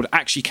pedal board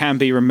actually can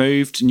be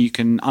removed, and you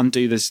can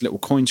undo this little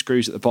coin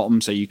screws at the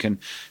bottom so you can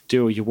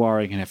do all your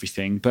wiring and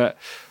everything. But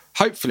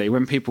hopefully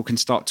when people can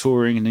start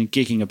touring and then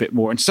gigging a bit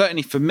more, and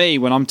certainly for me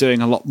when I'm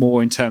doing a lot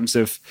more in terms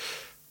of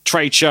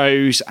trade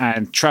shows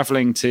and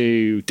traveling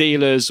to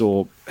dealers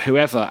or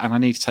whoever, and I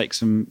need to take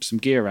some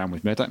gear around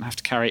with me, I don't have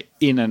to carry it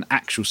in an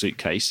actual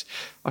suitcase.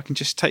 I can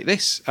just take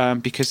this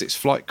because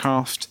it's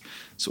Flightcraft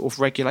sort of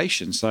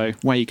regulation. So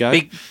where you go.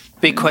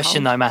 Big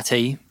question though,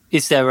 Matty.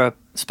 Is there a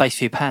space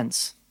for your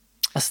pants?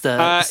 That's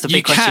the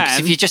big question. Because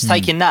if you're just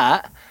taking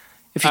that,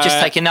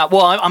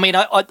 well, I mean,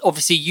 I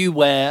obviously you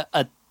wear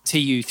a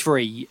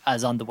TU3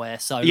 as underwear,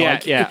 so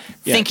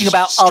thinking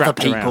about other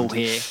people around.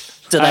 Here,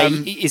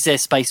 is there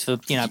space for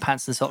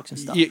pants and socks and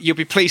stuff? You'll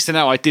be pleased to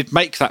know I did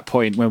make that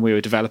point when we were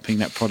developing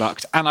that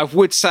product, and I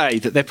would say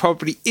that there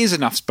probably is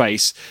enough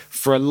space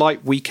for a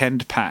light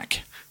weekend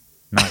pack.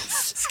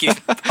 Nice. Excuse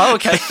me. Oh,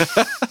 okay.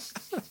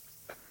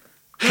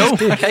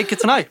 Cool. Okay, good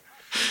to know.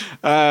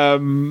 As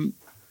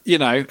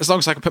long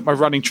as I can put my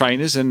running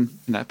trainers and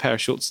a pair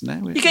of shorts in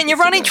there. You're getting your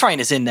running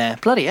trainers in there.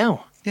 Bloody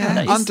hell.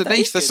 Yeah,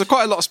 underneath. There's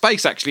quite a lot of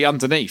space actually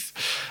underneath.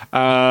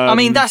 I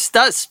mean,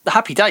 that's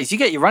happy days. You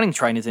get your running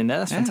trainers in there.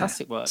 That's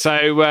fantastic work.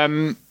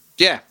 So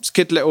it's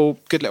good little,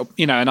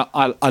 and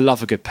I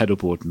love a good pedal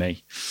board,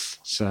 me.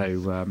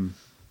 So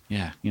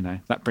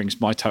that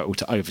brings my total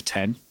to over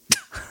 10.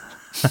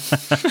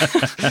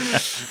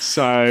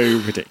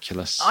 So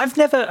ridiculous. I've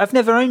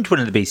never owned one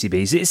of the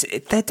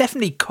BCBs. They're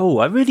definitely cool.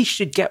 I really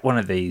should get one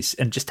of these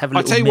and just have a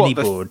little mini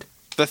board.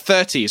 The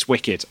 30 is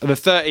wicked. The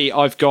 30,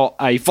 I've got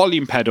a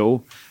volume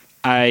pedal,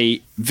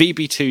 a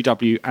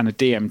VB2W and a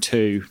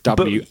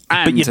DM2W.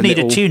 But you'd need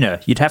a tuner.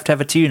 You'd have to have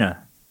a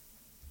tuner.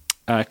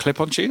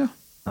 Clip-on tuner?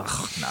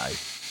 Oh, no.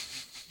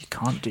 You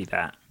can't do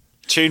that.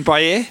 Tuned by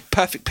ear?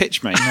 Perfect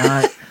pitch, mate.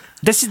 No.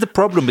 This is the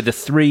problem with the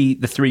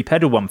three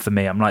pedal one for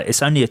me. I'm like,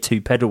 it's only a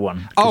 2-pedal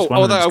one.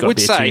 Although I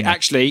would say,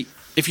 actually,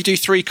 if you do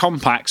 3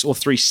 compacts or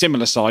 3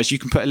 similar size, you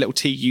can put a little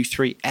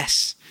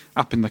TU3S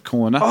up in the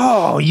corner.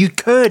 Oh, you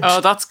could. Oh,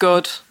 that's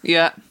good.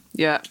 Yeah.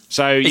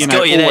 So it's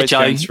got you there,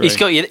 Joe. It's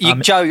got you.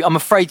 Joe, I'm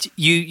afraid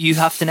you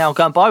have to now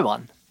go and buy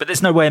one. But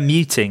there's no way of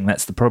muting.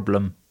 That's the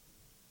problem.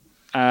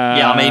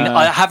 I mean,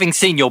 having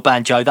seen your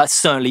banjo, that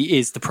certainly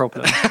is the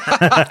problem.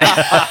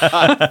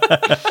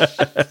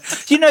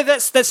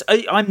 That's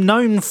I'm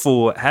known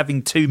for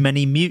having too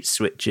many mute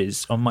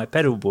switches on my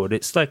pedal board.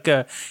 It's like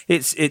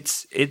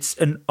it's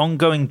an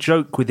ongoing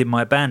joke within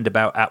my band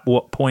about at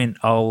what point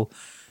I'll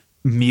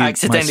mute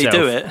accidentally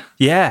myself. Do it.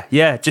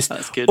 Yeah, just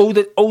that's good. all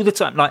the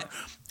time. Like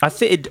I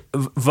fitted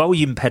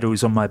volume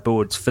pedals on my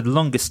boards for the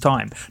longest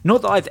time.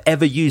 Not that I've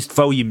ever used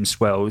volume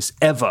swells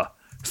ever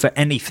for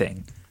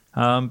anything.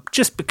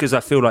 Just because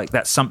I feel like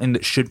that's something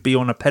that should be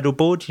on a pedal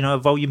board, a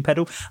volume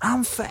pedal.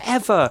 I'm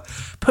forever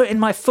putting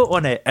my foot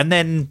on it and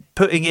then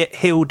putting it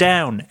heel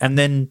down and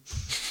then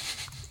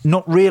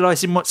not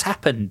realising what's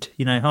happened,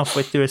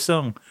 halfway through a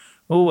song.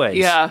 Always.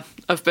 Yeah,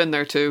 I've been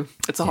there too.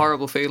 It's a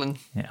horrible feeling.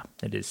 Yeah,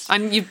 it is.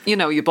 And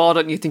you bought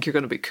it and you think you're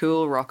going to be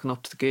cool rocking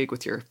up to the gig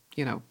with your,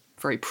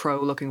 very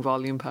pro-looking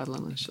volume pedal,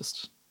 and it's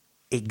just...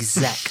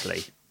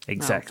 Exactly.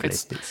 No,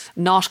 it's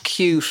not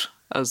cute,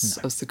 as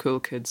the cool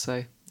kids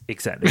say.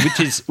 Exactly,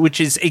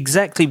 which is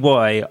exactly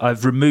why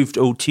I've removed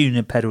all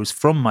tuner pedals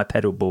from my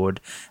pedal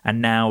board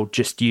and now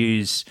just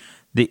use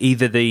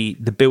either the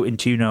built-in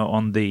tuner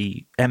on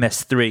the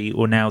MS3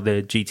 or now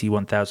the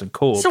GT1000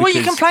 Core. So what are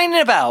you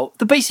complaining about?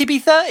 The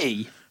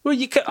BCB30? Well,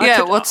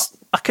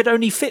 I could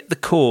only fit the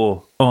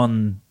Core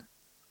on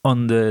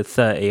the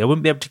 30. I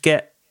wouldn't be able to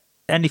get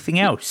anything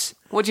else.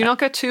 Would you not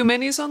get 2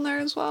 minis on there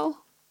as well?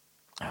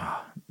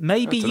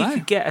 Maybe you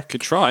could get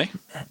could try.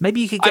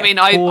 Maybe you could get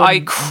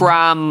I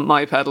cram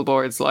my pedal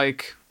boards,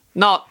 like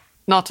not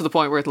to the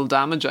point where it'll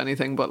damage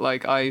anything, but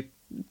like I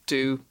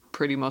do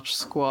pretty much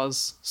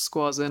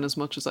squaz in as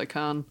much as I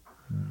can.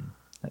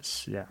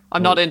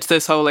 I'm not into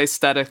this whole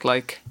aesthetic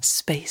like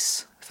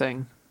space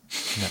thing.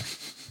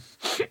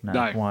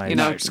 No. Why?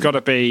 It's got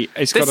to be.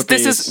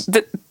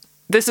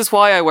 This is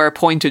why I wear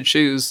pointed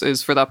shoes,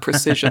 is for that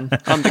precision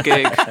on the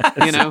gig.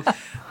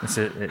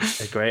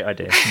 It's a great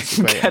idea. It's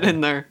a great Get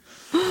in there.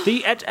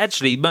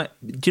 Actually, for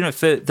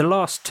the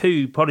last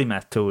 2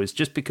 Polymath tours,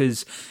 just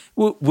because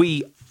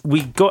we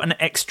got an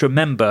extra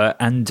member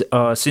and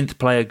our synth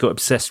player got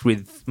obsessed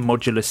with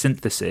modular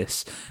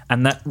synthesis,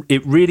 and that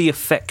it really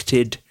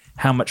affected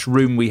how much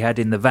room we had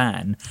in the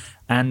van.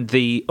 And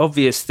the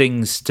obvious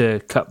things to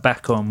cut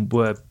back on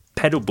were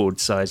pedal board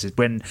sizes,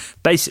 when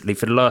basically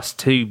for the last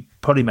 2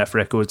 Polymath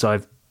records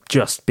I've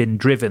just been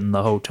driven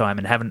the whole time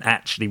and haven't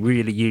actually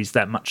really used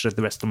that much of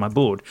the rest of my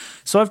board.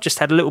 So I've just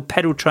had a little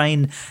pedal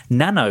train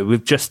Nano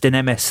with just an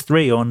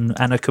MS3 on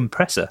and a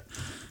compressor,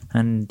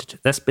 and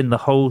that's been the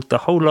whole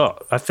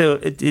lot. I feel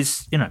it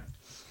is,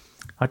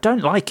 I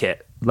don't like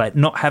it, like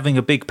not having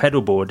a big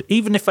pedal board.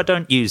 Even if I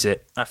don't use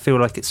it, I feel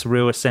like it's a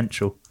real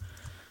essential.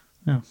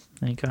 Oh,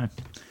 there you go.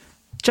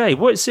 Jay,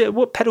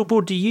 what pedal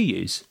board do you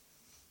use?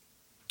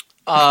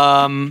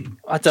 I don't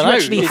know.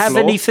 Do you have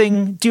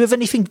anything? Do you have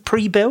anything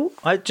pre-built?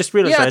 I just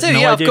realised.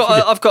 Yeah, I do.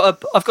 I've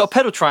got a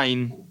pedal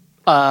train.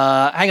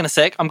 Hang on a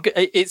sec.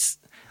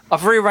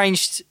 I've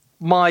rearranged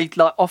my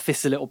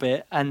office a little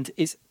bit, and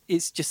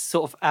it's just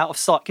sort of out of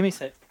sight. Give me a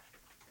sec.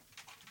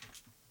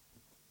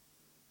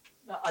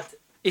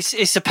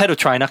 It's a pedal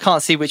train. I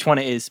can't see which one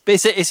it is,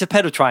 but it's a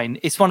pedal train.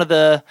 It's one of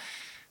the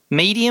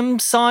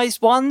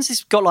medium-sized ones.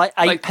 It's got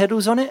 8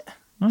 pedals on it.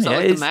 Is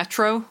that the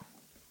Metro?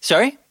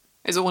 Sorry?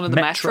 Is it one of the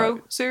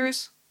Metro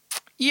series?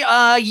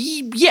 Yeah.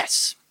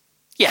 Yes.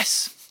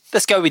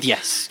 Let's go with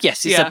yes.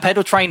 Yes, it's a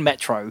pedal train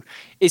Metro.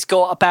 It's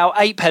got about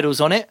 8 pedals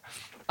on it,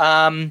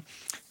 and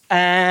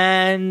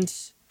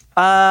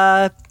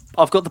I've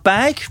got the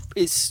bag.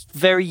 It's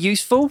very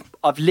useful.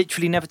 I've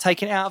literally never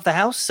taken it out of the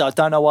house, so I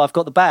don't know why I've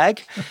got the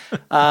bag.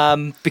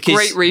 Because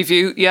great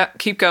review. Yeah,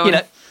 keep going.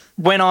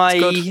 When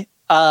I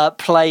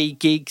play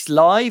gigs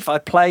live, I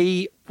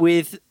play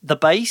with the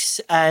bass,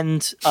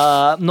 and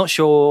I'm not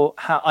sure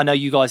how. I know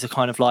you guys are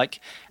kind of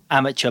like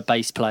amateur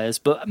bass players,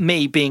 but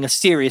me being a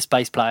serious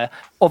bass player,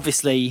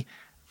 obviously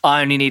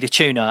I only need a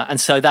tuner,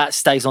 and so that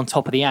stays on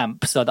top of the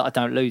amp so that I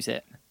don't lose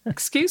it.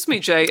 Excuse me,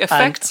 Jay.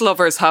 Effects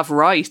lovers have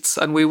rights,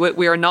 and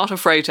we are not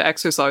afraid to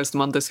exercise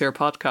them on this here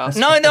podcast.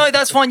 No,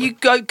 that's fine. You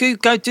go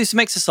do some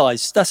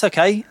exercise. That's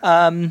okay.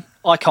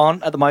 I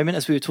can't at the moment,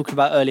 as we were talking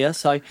about earlier.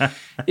 So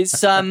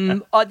it's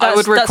I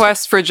would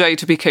request for Jay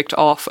to be kicked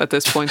off at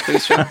this point,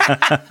 please, Jay.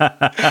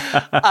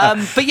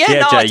 But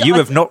Jay, you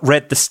have not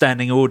read the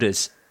standing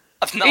orders.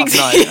 No.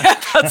 Yeah,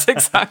 that's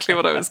exactly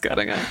what I was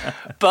getting at.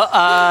 But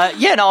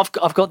I've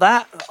got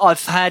that.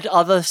 I've had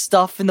other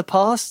stuff in the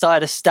past. I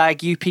had a Stag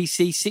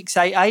UPC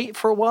 688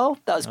 for a while.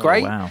 That was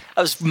great. Wow.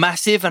 That was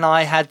massive, and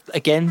I had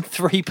again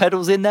 3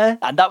 pedals in there,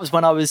 and that was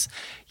when I was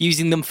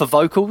using them for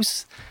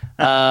vocals.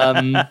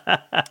 Nice.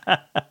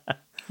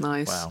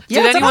 Wow.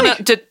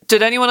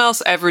 Did anyone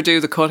else ever do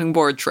the cutting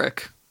board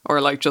trick,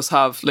 or just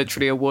have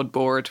literally a wood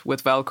board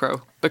with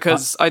Velcro?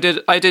 Because I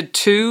did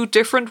 2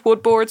 different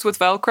wood boards with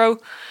Velcro,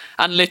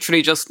 and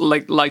literally just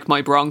like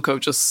my Bronco,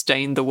 just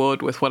stained the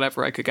wood with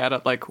whatever I could get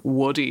at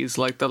Woody's,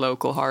 the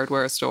local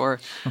hardware store,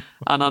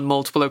 and on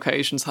multiple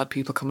occasions had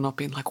people coming up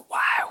being like,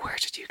 "Wow, where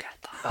did you get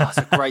that?" Oh, it's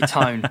a great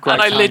tone.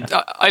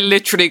 I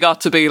literally got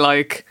to be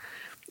like,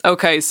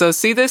 "Okay, so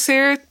see this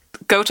here."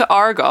 Go to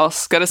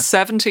Argos, get a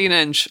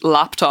 17-inch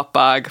laptop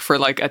bag for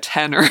a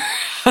tenner,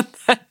 and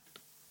then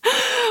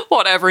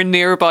whatever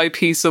nearby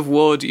piece of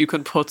wood you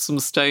can put some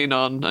stain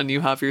on, and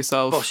you have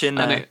yourself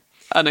an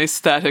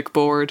aesthetic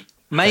board.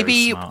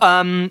 Maybe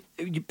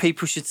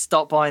people should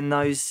start buying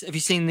those. Have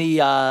you seen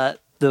the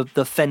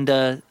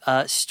Fender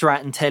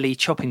Strat and Telly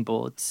chopping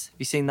boards? Have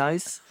you seen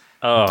those?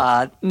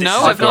 Oh,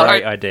 no, I've not.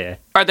 Great idea.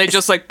 Are they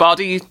just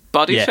body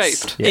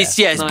shaped? Yeah. It's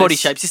nice. Body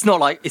shapes. It's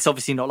not it's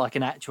obviously not like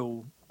an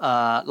actual.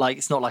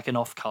 It's not like an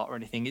off cut or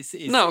anything. It's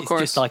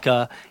course. just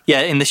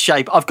in the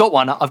shape. I've got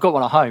one at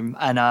home,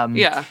 and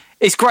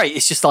it's great.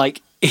 It's just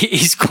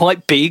is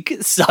quite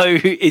big, so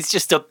it's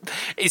just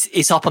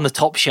it's up on the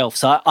top shelf.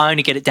 So I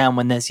only get it down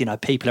when there's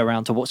people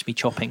around to watch me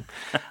chopping,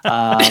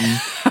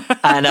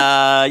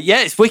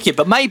 it's wicked.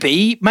 But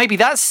maybe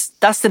that's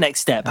the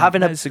next step.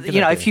 Having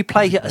if you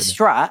play a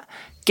Strat,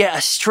 get a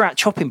Strat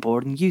chopping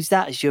board and use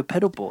that as your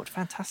pedal board.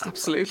 Fantastic.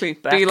 Absolutely.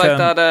 Be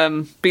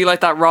like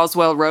that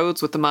Roswell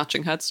Rhodes with the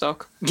matching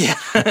headstock.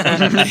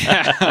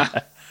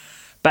 Yeah.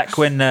 Back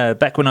when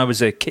I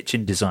was a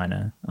kitchen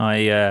designer,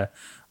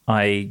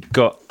 I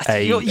got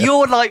a.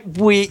 You're like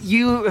weird.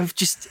 You're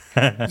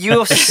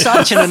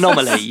such an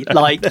anomaly.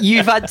 Like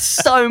you've had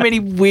so many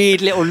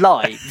weird little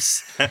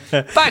lives.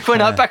 Back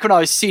when I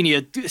was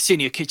senior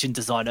kitchen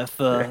designer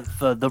for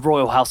the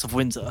Royal House of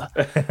Windsor.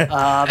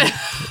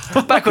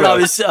 Back when I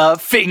was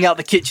fitting out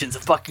the kitchens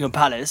of Buckingham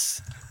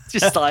Palace.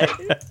 Just like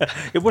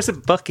it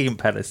wasn't Buckingham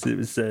Palace. It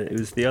was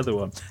the other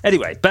one.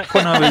 Anyway, back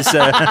when I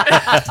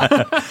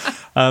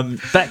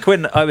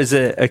was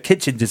a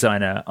kitchen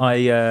designer,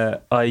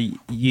 I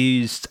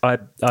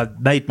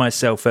made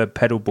myself a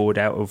pedal board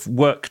out of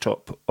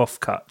worktop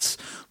offcuts.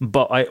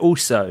 But I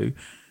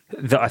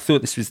thought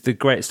this was the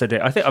greatest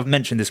idea. I think I've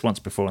mentioned this once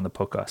before on the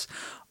podcast.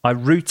 I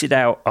routed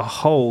out a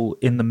hole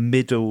in the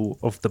middle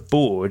of the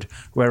board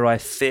where I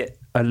fit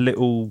a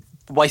little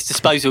waste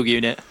disposal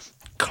unit.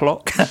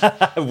 Clock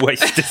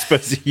waste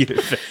disposal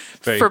unit.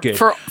 Very good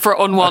for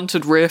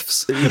unwanted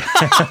riffs.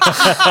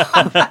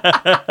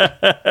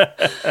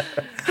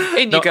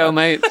 In you go,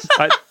 mate.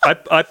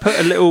 I put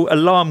a little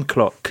alarm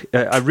clock.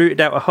 I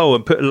routed out a hole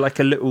and put like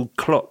a little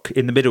clock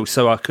in the middle,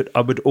 so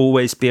I would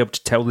always be able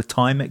to tell the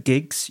time at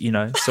gigs.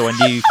 So I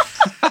knew.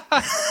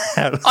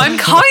 I'm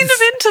kind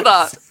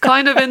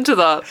of into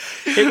that.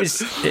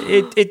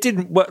 It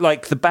didn't work.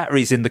 Like the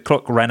batteries in the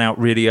clock ran out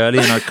really early,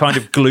 and I kind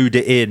of glued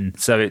it in,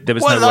 so there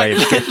was no way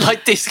of getting.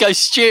 Like Disco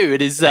Stew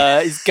and his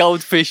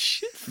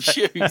goldfish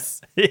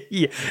shoes.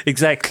 Yeah,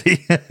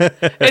 exactly.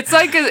 It's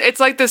like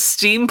the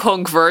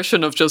steampunk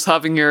version of just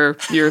having your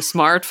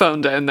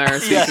smartphone down there,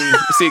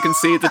 so you can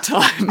see the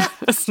time.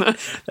 Isn't it?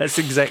 That's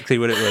exactly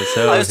what it was.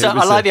 So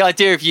I like the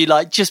idea of you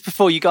like just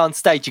before you go on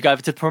stage, you go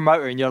over to the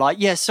promoter and you're like,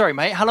 "Yeah, sorry,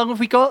 mate, how long have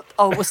we got?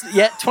 Oh,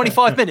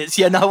 25 minutes.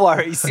 Yeah, no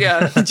worries.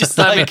 Yeah, just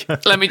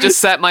let me just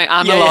set my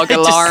analog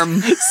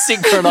alarm,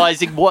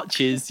 synchronizing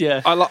watches.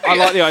 Yeah, I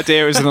like the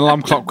idea as an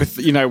alarm clock with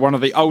one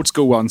of the old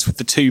school ones with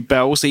the two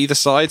bells either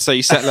side, so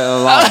you set the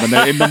alarm and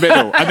they're in the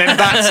middle, and then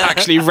that's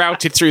actually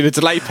routed through the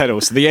delay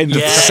pedal, so the end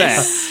of the set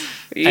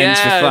ends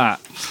with that.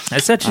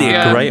 That's actually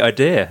a great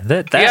idea.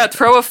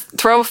 Throw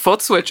a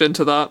foot switch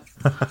into that.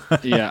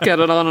 Yeah, get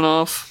it on and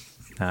off.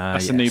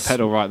 That's a new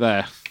pedal right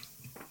there.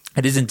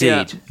 It is indeed.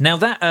 Yeah. Now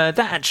that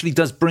actually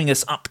does bring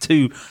us up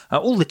to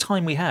all the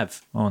time we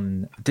have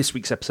on this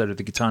week's episode of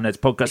the Guitar Nerds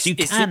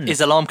podcast.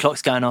 His alarm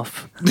clock's going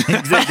off.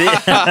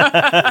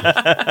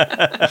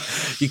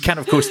 You can,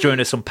 of course, join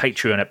us on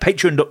Patreon at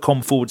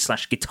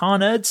patreon.com/Guitar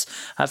Nerds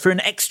for an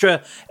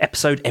extra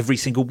episode every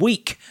single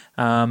week.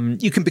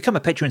 You can become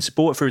a Patreon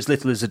supporter for as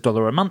little as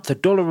 $1 a month.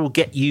 $1 will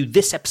get you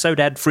this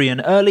episode ad-free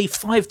and early.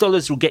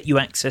 $5 will get you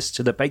access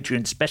to the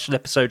Patreon special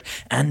episode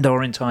and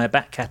our entire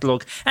back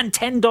catalogue. And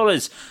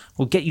 $10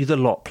 will get you the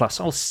lot. Plus,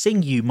 I'll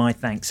sing you my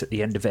thanks at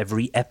the end of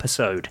every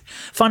episode.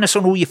 Find us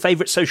on all your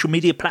favourite social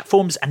media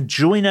platforms and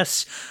join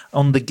us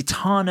on the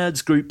Guitar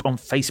Nerds group on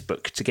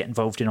Facebook to get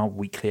involved in our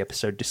weekly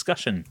episode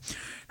discussion.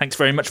 Thanks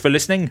very much for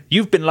listening.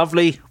 You've been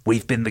lovely.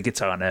 We've been the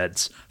Guitar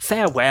Nerds.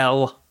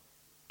 Farewell.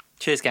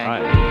 Cheers,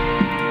 gang. Bye.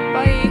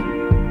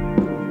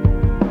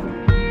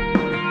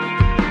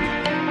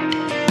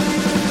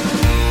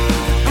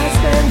 I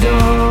spend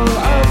all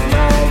of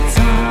my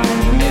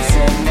time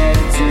listening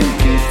to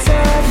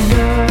Guitar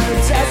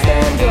Nerds. I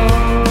spend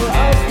all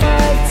of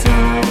my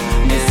time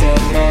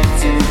listening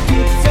to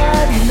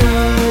Guitar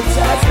Nerds.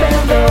 I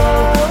spend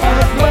all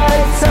of my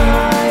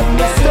time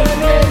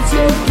listening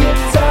to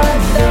Guitar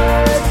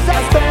Nerds. I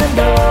spend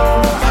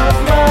all of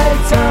my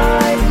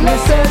time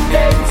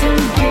listening to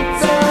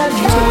Guitar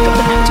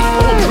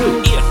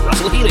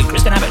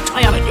Kristen Abbott,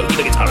 Ty Allen, Yogi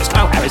the Guitarist,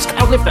 Kyle Harris,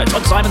 Kyle Lifter,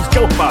 Todd Simons,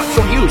 Joe Hobart,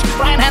 Sean Hughes,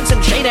 Brian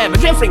Hansen, Shane M,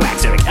 Jeffrey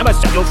Wax, Eric Emma,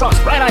 Samuel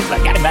Frost, Brian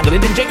Eichler, Gavin Van der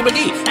Linden, Jacob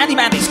McGee, Andy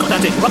Manley, Scott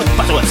Hunting, Robert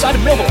Butterworth,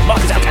 Simon Millwall,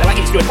 Marcus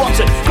Alcalaki, Stuart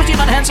Watson, Christian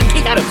Van Hansen,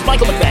 Keith Adams,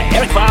 Michael McVeigh,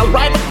 Eric Fowle,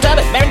 Ryan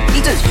McDermott, Mary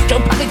Peters,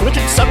 John Patrick,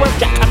 Richard Sudworth,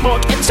 Jack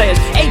Cutmore, Ken Sayers,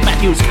 Abe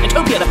Matthews,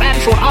 Utopia, the band,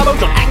 Sean Arlo,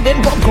 John Angdon,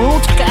 Rob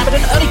Gould, Tucker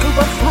Abbott, Ernie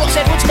Cooper, Ross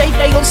Edwards, Dave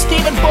Nagel,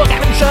 Stephen Book,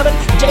 Aaron Sherman,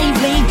 Dave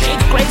Lee,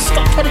 Jake Gray,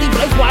 Scott Kennedy,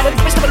 Blake Wyland,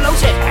 Christopher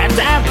Losek, Hans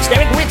Adams,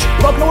 Derek Rich,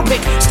 Rob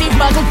Nordvik, Steve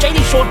Merkel, JD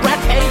Short, Brad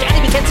Page,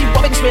 Andy McKenzie,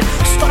 Robin Smith,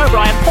 Scott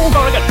O'Brien, Paul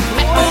Dorrigan,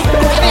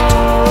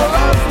 all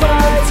of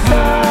my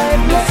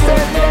time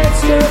listening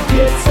to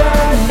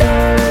Guitar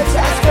Nerds. I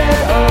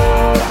spend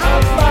all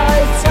of my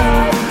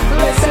time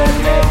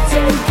listening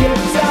to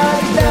Guitar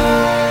Nerds.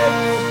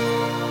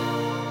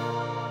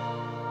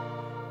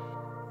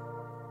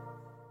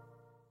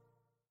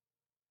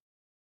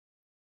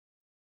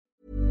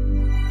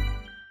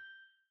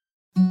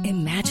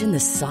 Imagine the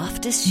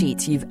softest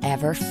sheets you've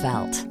ever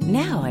felt.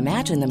 Now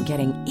imagine them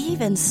getting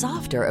even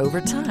softer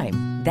over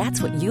time.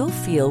 That's what you'll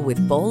feel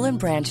with Boll &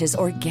 Branch's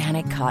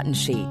organic cotton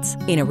sheets.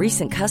 In a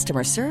recent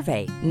customer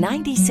survey,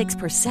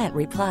 96%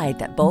 replied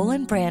that Boll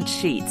 & Branch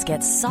sheets get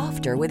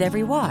softer with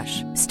every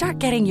wash. Start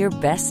getting your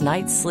best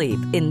night's sleep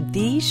in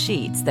these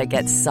sheets that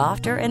get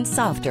softer and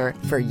softer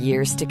for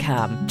years to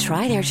come.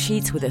 Try their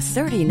sheets with a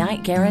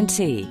 30-night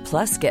guarantee.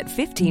 Plus, get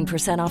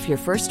 15% off your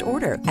first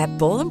order at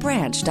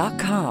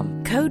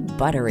bollandbranch.com. Code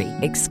BUTTERY.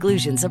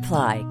 Exclusions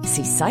apply.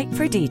 See site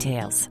for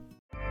details.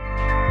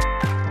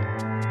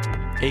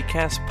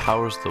 Acast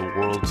powers the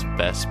world's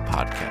best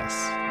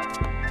podcasts.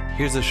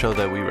 Here's a show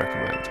that we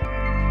recommend.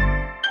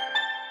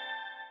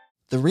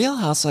 The Real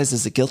Housewives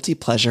is a guilty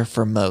pleasure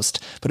for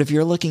most, but if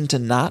you're looking to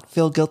not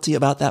feel guilty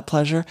about that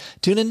pleasure,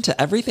 tune in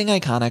to Everything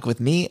Iconic with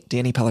me,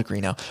 Danny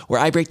Pellegrino, where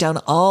I break down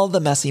all the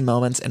messy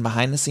moments and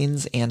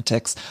behind-the-scenes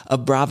antics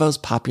of Bravo's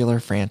popular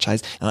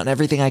franchise. And on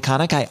Everything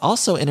Iconic, I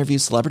also interview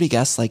celebrity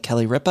guests like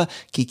Kelly Ripa,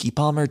 Keke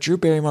Palmer, Drew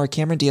Barrymore,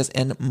 Cameron Diaz,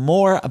 and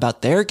more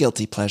about their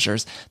guilty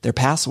pleasures, their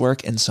past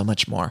work, and so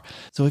much more.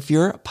 So if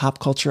you're pop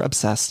culture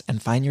obsessed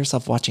and find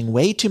yourself watching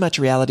way too much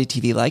reality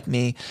TV like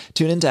me,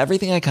 tune into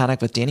Everything Iconic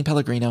with Danny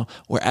Pellegrino,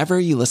 wherever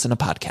you listen to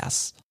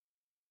podcasts.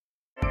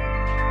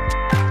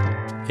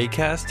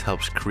 Acast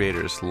helps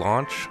creators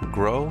launch,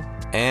 grow,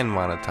 and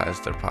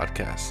monetize their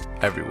podcasts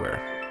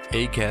everywhere.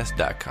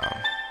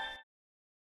 Acast.com.